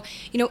so,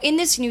 you know, in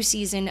this new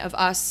season of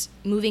us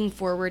moving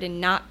forward and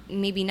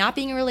maybe not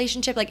being in a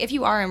relationship, like if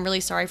you are, I'm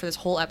really sorry for this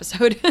whole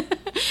episode.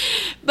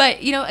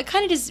 But, you know, it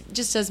kind of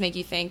just does make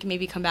you think.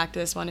 Maybe come back to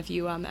this one if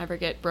you ever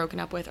get broken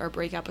up with or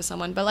break up with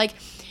someone. But like,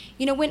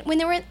 you know, when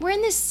we're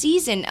in this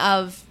season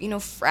of, you know,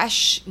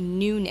 fresh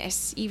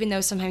newness, even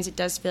though sometimes it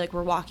does feel like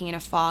we're walking in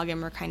a fog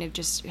and we're kind of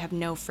just have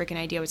no freaking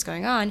idea what's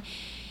going on,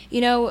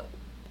 you know,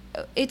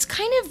 it's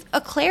kind of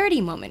a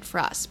clarity moment for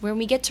us when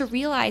we get to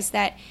realize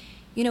that,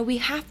 you know, we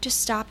have to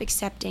stop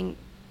accepting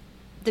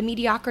the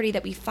mediocrity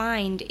that we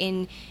find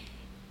in,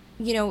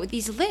 you know,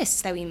 these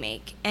lists that we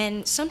make.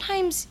 And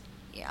sometimes,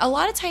 a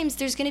lot of times,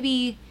 there's going to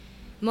be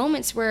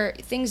moments where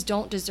things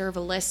don't deserve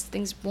a list,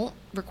 things won't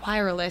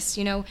require a list,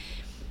 you know.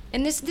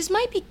 And this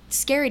might be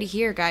scary to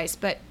hear, guys,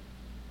 but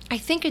I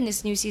think in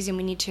this new season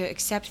we need to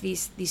accept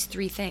these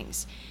three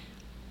things.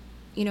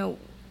 You know,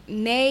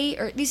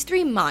 these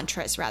three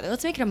mantras, rather.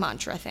 Let's make it a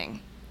mantra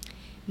thing.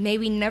 May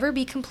we never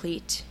be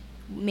complete.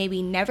 May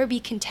we never be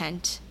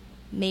content.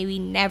 May we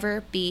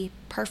never be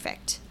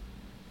perfect.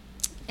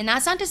 And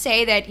that's not to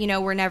say that, you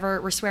know,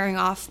 we're swearing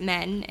off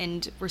men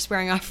and we're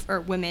swearing off or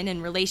women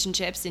and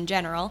relationships in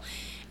general.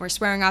 We're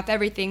swearing off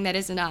everything that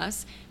isn't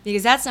us,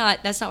 because that's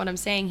not what I'm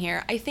saying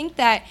here. I think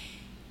that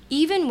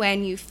even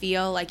when you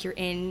feel like you're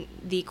in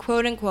the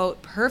quote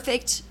unquote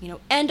perfect, you know,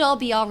 end all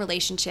be all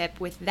relationship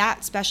with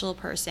that special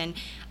person,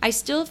 I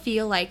still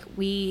feel like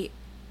we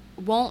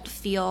won't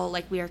feel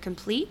like we are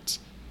complete.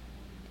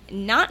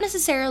 Not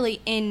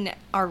necessarily in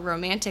our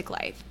romantic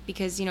life,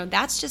 because, you know,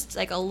 that's just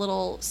like a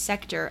little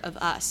sector of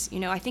us. You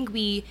know, I think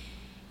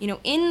you know,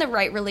 in the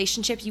right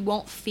relationship, you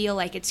won't feel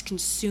like it's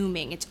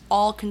consuming. It's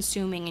all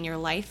consuming in your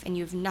life, and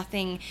you have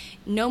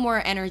no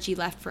more energy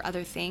left for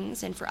other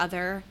things and for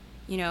other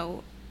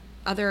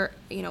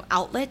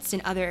outlets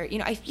and other, you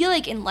know, I feel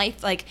like in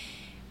life, like,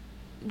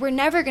 we're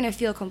never going to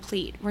feel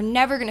complete. We're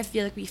never going to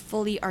feel like we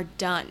fully are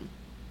done.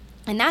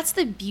 And that's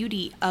the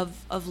beauty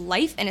of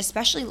life, and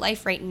especially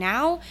life right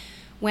now,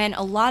 when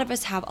a lot of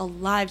us have a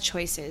lot of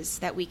choices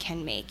that we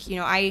can make. You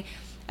know, I've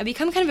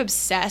become kind of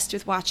obsessed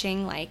with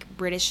watching like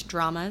British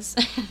dramas.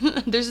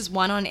 There's this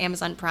one on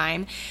Amazon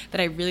Prime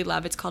that I really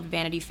love. It's called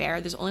Vanity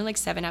Fair. There's only like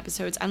 7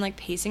 episodes. I'm like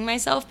pacing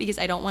myself because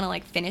I don't want to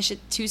like finish it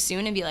too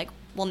soon and be like,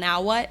 well,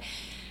 now what?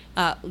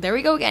 There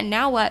we go again.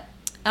 Now what?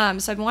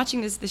 So I've been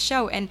watching this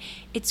show, and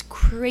it's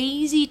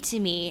crazy to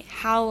me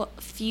how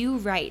few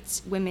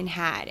rights women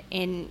had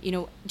in, you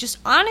know, just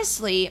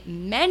honestly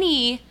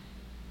the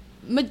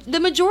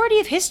majority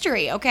of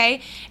history,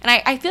 okay?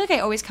 And I feel like I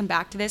always come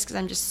back to this because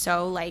I'm just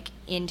so, like,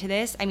 into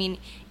this. I mean,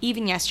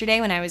 even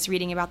yesterday when I was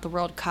reading about the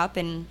World Cup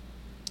and,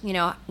 you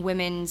know,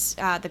 women's,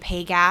 the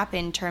pay gap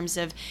in terms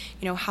of,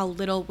 you know, how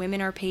little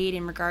women are paid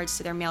in regards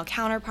to their male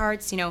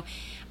counterparts, you know,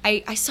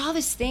 I saw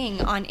this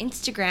thing on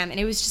Instagram, and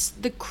it was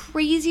just the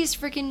craziest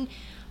freaking,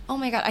 oh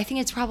my God, I think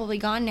it's probably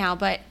gone now,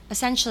 but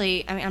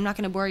essentially, I mean, I'm not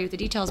going to bore you with the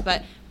details,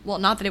 but, well,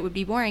 not that it would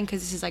be boring,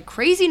 because this is like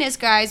craziness,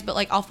 guys, but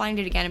like, I'll find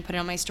it again and put it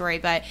on my story,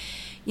 but,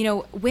 you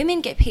know,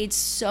 women get paid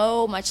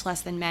so much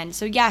less than men.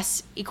 So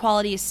yes,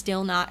 equality is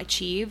still not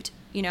achieved,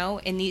 you know,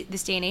 in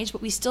this day and age,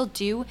 but we still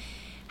do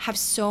have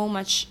so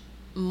much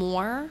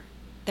more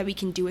that we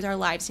can do with our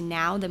lives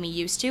now than we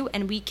used to,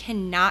 and we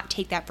cannot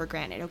take that for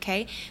granted,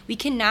 okay? We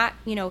cannot,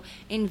 you know,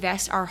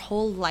 invest our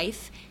whole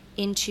life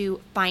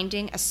into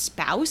finding a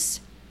spouse,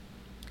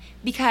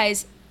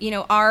 because, you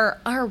know,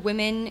 our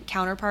women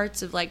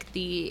counterparts of like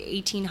the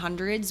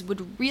 1800s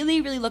would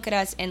really, really look at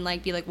us and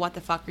like be like, what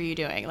the fuck are you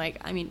doing? Like,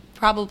 I mean,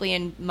 probably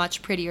in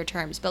much prettier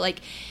terms, but like,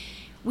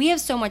 we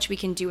have so much we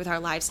can do with our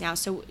lives now,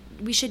 so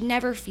we should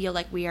never feel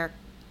like we are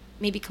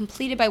maybe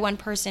completed by one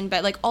person,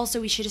 but like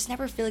also we should just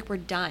never feel like we're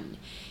done,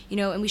 you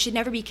know, and we should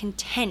never be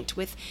content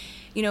with,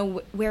 you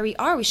know, where we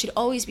are. We should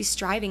always be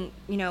striving,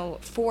 you know,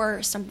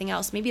 for something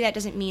else. Maybe that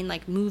doesn't mean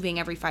like moving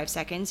every 5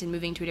 seconds and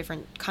moving to a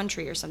different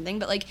country or something,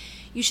 but like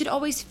you should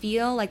always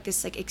feel like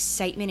this like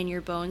excitement in your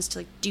bones to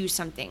like do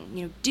something,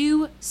 you know,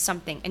 do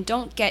something, and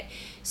don't get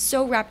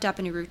so wrapped up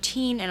in a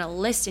routine and a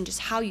list and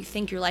just how you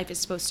think your life is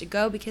supposed to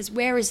go, because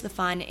where is the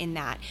fun in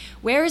that?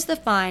 Where is the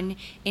fun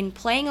in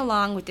playing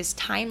along with this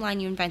timeline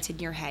you invented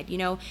in your head? You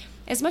know,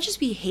 as much as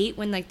we hate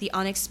when like the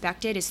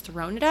unexpected is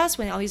thrown at us,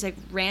 when all these like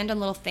random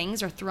little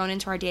things are thrown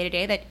into our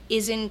day-to-day that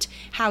isn't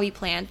how we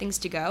plan things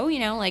to go, you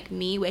know, like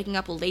me waking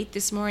up late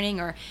this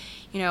morning, or,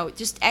 you know,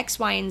 just X,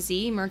 Y, and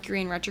Z,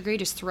 Mercury in retrograde,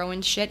 just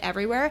throwing shit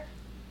everywhere.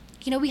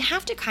 You know, we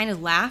have to kind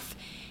of laugh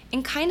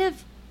and kind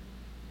of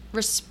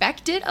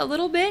respect it a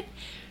little bit,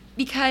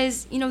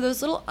 because, you know,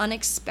 those little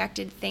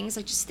unexpected things,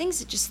 like just things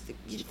that just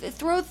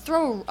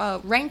throw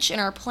a wrench in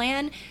our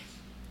plan,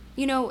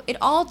 you know, it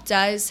all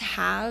does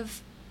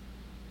have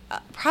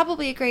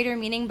probably a greater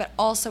meaning, but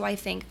also I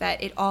think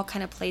that it all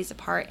kind of plays a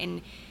part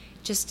in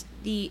just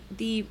the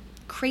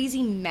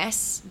crazy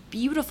mess,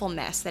 beautiful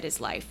mess that is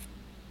life.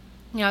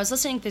 You know, I was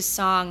listening to this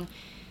song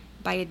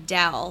by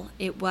Adele.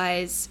 It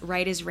was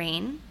Right as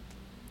Rain.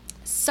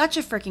 Such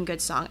a freaking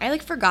good song. I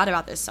like forgot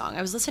about this song.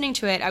 I was listening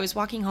to it. I was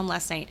walking home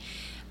last night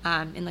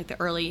in like the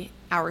early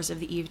hours of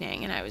the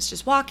evening, and I was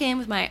just walking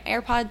with my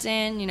AirPods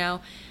in, you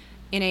know,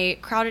 in a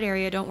crowded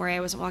area. Don't worry,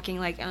 I wasn't walking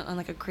like on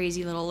like a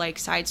crazy little like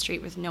side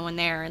street with no one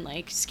there and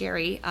like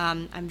scary.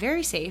 I'm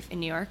very safe in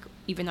New York,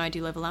 even though I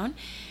do live alone.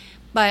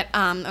 But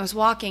I was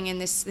walking, and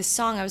this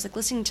song, I was like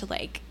listening to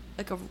like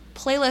a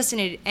playlist,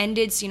 and it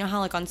ended. So you know how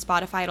like on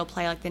Spotify it'll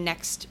play like the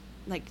next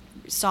like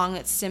song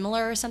that's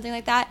similar or something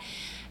like that.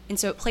 And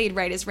so it played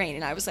Right as Rain,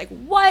 and I was like,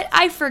 what?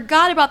 I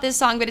forgot about this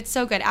song, but it's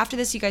so good. After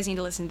this, you guys need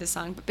to listen to this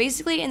song. But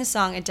basically in the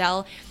song,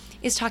 Adele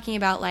is talking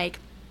about like,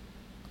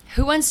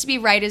 who wants to be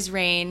right as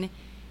rain?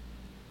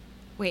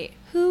 Wait,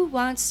 who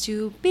wants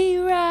to be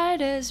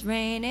right as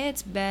rain?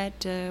 It's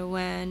better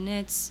when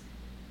it's...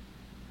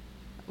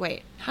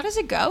 Wait, how does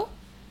it go?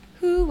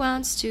 Who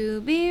wants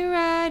to be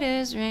right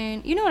as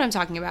rain? You know what I'm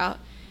talking about.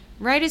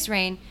 Right as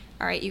rain.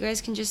 All right, you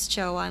guys can just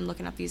chill while I'm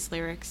looking up these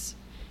lyrics.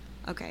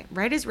 Okay,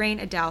 Right as Rain,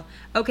 Adele.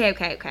 Okay.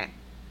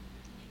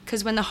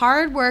 Because when the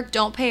hard work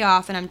don't pay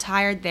off and I'm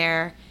tired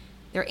there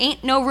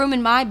ain't no room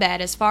in my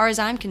bed as far as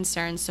I'm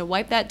concerned, so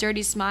wipe that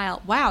dirty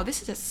smile. Wow,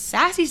 this is a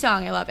sassy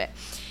song. I love it.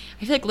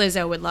 I feel like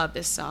Lizzo would love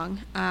this song.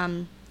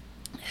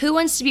 Who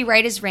wants to be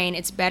right as rain?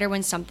 It's better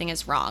when something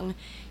is wrong.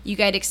 You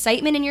get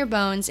excitement in your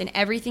bones, and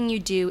everything you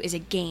do is a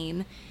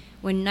game.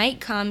 When night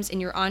comes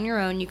and you're on your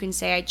own, you can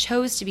say, I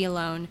chose to be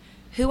alone.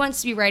 Who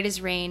wants to be right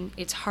as rain?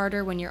 It's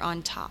harder when you're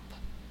on top.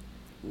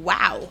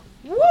 Wow.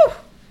 Woo!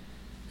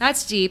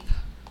 That's deep.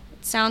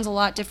 It sounds a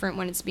lot different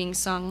when it's being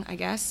sung, I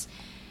guess.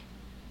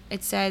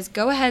 It says,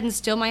 go ahead and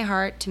still my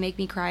heart to make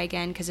me cry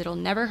again, because it'll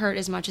never hurt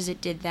as much as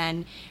it did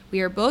then.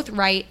 We are both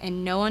right,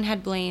 and no one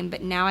had blame,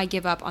 but now I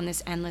give up on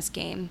this endless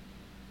game.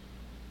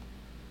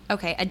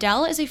 Okay,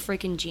 Adele is a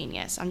freaking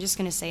genius. I'm just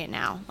going to say it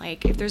now.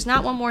 Like, if there's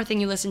not one more thing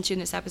you listen to in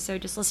this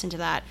episode, just listen to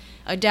that.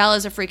 Adele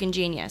is a freaking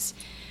genius.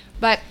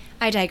 But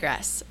I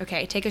digress.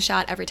 Okay, take a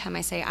shot every time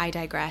I say I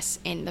digress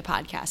in the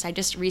podcast. I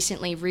just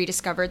recently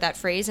rediscovered that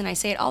phrase, and I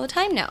say it all the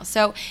time now.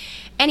 So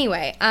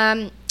anyway,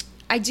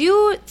 I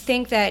do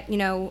think that, you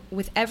know,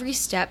 with every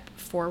step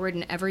forward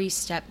and every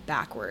step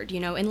backward, you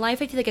know, in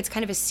life I feel like it's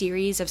kind of a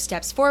series of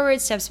steps forward,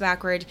 steps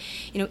backward,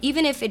 you know,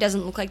 even if it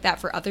doesn't look like that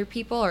for other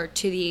people or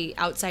to the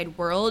outside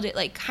world, it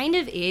like kind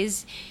of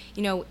is,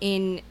 you know,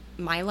 in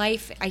my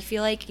life. I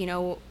feel like, you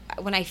know,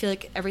 when I feel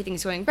like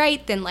everything's going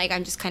right, then like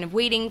I'm just kind of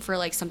waiting for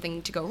like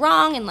something to go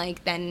wrong, and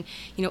like then,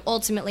 you know,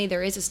 ultimately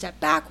there is a step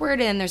backward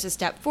and then there's a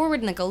step forward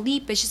and like a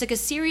leap. It's just like a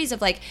series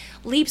of like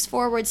leaps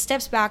forward,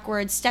 steps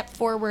backward, step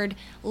forward,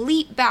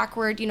 leap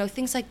backward, you know,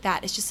 things like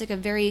that. It's just like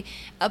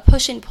a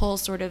push and pull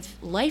sort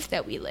of life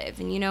that we live.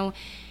 And, you know,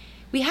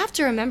 we have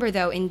to remember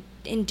though, in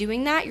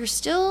doing that, you're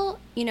still,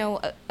 you know,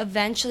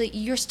 eventually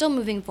you're still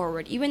moving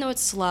forward, even though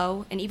it's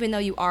slow, and even though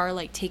you are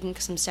like taking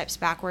some steps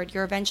backward,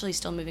 you're eventually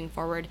still moving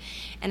forward.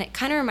 And it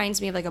kind of reminds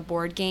me of like a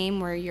board game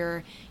where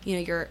you're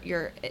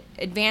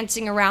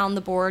advancing around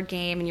the board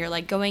game, and you're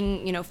like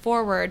going, you know,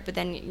 forward, but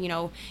then, you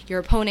know, your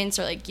opponents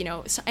are like, you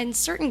know, in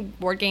certain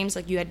board games,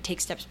 like you had to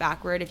take steps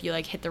backward if you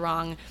like hit the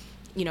wrong,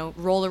 you know,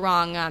 roll the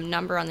wrong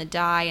number on the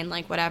die and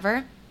like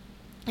whatever.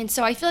 And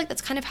so I feel like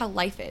that's kind of how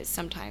life is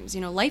sometimes.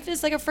 You know, life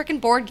is like a freaking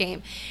board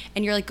game,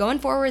 and you're like going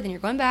forward, then you're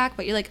going back,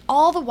 but you're like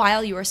all the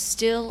while you are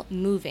still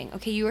moving.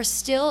 Okay, you are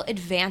still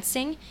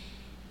advancing,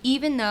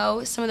 even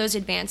though some of those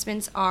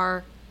advancements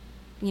are,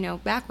 you know,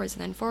 backwards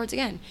and then forwards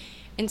again.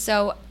 And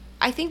so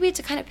I think we have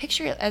to kind of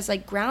picture it as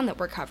like ground that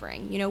we're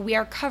covering. You know, we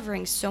are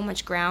covering so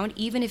much ground,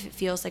 even if it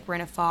feels like we're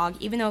in a fog,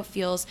 even though it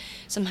feels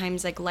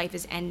sometimes like life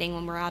is ending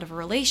when we're out of a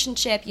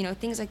relationship, you know,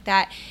 things like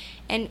that.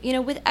 And, you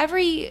know, with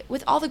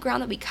all the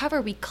ground that we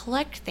cover, we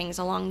collect things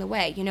along the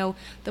way. You know,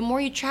 the more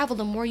you travel,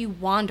 the more you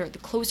wander, the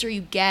closer you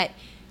get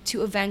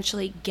to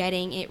eventually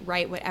getting it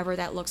right, whatever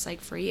that looks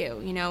like for you,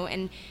 you know.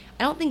 And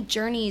I don't think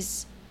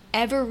journeys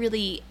ever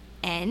really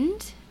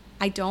end.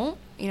 I don't,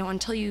 you know,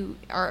 until you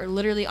are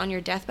literally on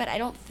your deathbed. I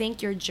don't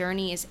think your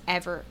journey is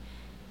ever,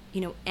 you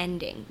know,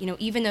 ending. You know,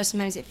 even though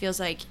sometimes it feels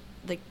like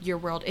your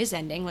world is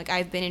ending. Like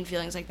I've been in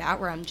feelings like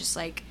that where I'm just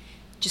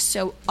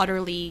so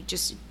utterly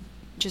just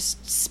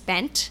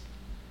spent,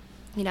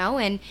 you know.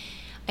 And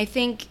I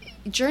think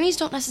journeys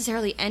don't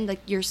necessarily end. Like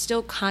you're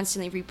still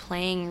constantly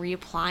replaying,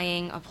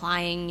 reapplying,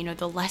 applying, you know,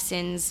 the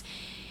lessons.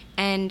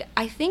 And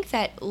I think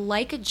that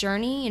like a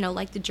journey, you know,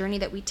 like the journey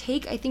that we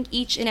take, I think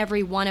each and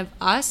every one of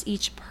us,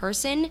 each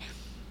person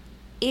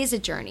is a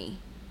journey.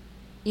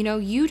 You know,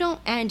 you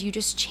don't end, you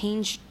just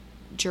change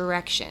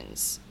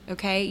directions,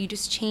 okay? You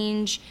just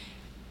change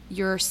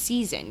your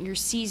season. Your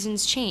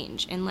seasons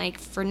change. And like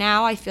for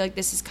now, I feel like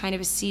this is kind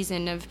of a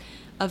season of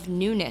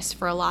newness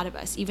for a lot of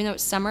us. Even though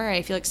it's summer,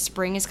 I feel like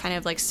spring is kind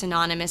of like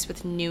synonymous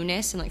with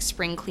newness and like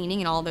spring cleaning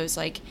and all those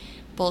like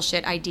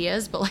bullshit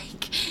ideas. But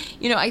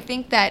like, you know, I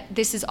think that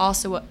this is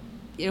also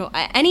you know,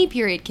 any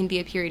period can be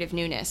a period of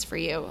newness for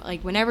you,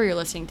 like whenever you're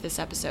listening to this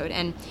episode.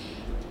 And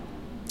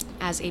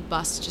as a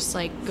bus just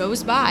like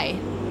goes by,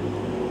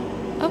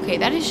 okay,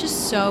 that is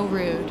just so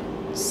rude.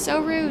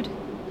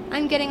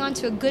 I'm getting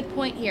onto a good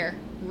point here.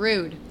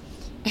 Rude.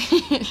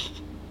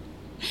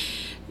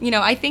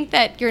 I think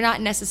that you're not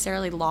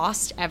necessarily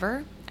lost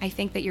ever. I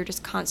think that you're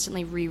just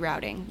constantly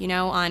rerouting,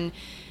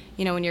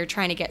 when you're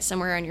trying to get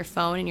somewhere on your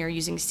phone and you're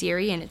using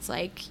Siri and it's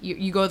like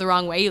you go the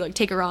wrong way, you like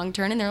take a wrong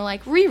turn and they're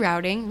like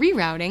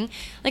rerouting.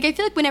 Like I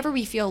feel like whenever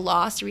we feel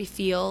lost or we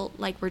feel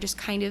like we're just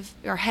kind of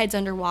our heads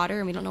underwater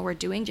and we don't know what we're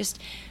doing,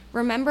 just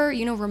remember,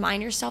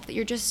 remind yourself that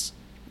you're just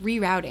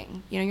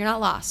rerouting. You're not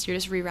lost, you're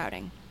just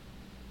rerouting.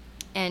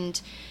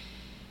 And,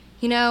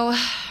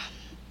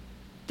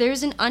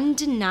 there's an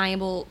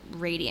undeniable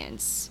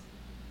radiance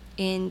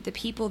in the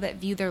people that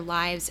view their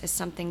lives as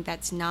something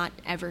that's not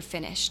ever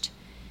finished.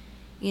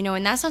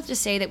 And that's not to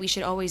say that we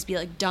should always be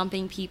like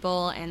dumping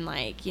people and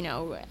like,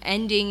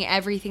 ending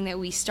everything that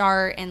we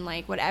start and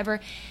like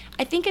whatever.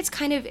 I think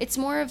it's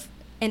more of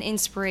an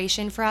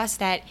inspiration for us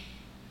that,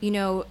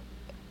 even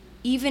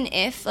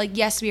if like,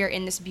 yes, we are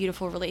in this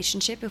beautiful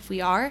relationship, if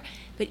we are,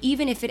 but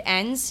even if it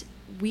ends,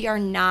 we are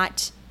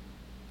not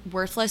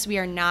worthless. We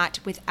are not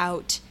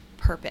without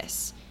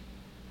purpose.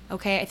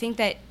 Okay. I think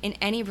that in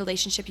any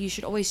relationship, you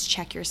should always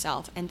check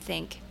yourself and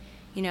think,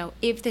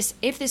 if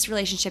this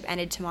relationship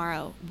ended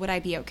tomorrow, would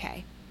I be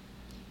okay?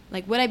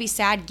 Like, would I be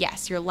sad?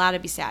 Yes, you're allowed to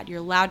be sad. You're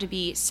allowed to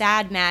be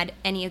sad, mad,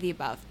 any of the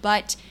above.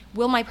 But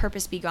will my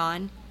purpose be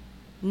gone?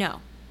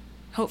 No.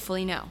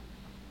 Hopefully no.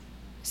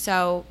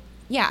 So,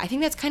 yeah, I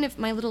think that's kind of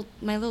my little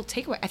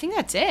takeaway. I think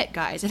that's it,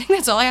 guys. I think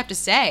that's all I have to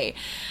say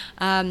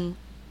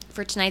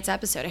for tonight's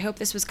episode. I hope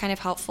this was kind of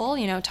helpful,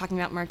 talking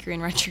about Mercury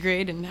in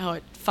retrograde and how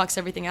it fucks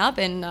everything up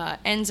and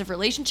ends of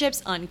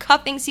relationships,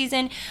 uncuffing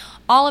season.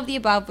 All of the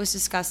above was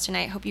discussed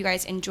tonight. Hope you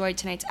guys enjoyed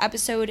tonight's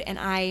episode, and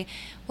I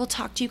will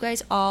talk to you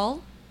guys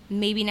all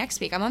maybe next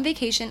week. I'm on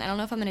vacation. I don't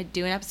know if I'm going to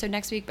do an episode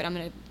next week, but I'm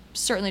going to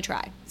certainly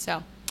try.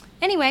 So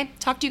anyway,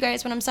 talk to you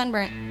guys when I'm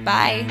sunburnt.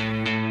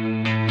 Bye.